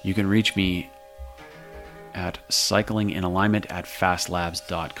 you can reach me at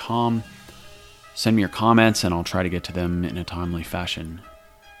cyclinginalignment@fastlabs.com. Send me your comments and I'll try to get to them in a timely fashion.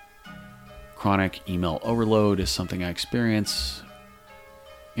 Chronic email overload is something I experience,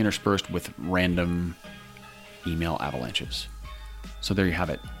 interspersed with random email avalanches. So there you have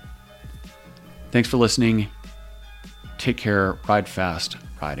it. Thanks for listening. Take care, ride fast,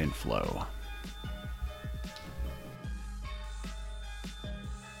 ride in flow.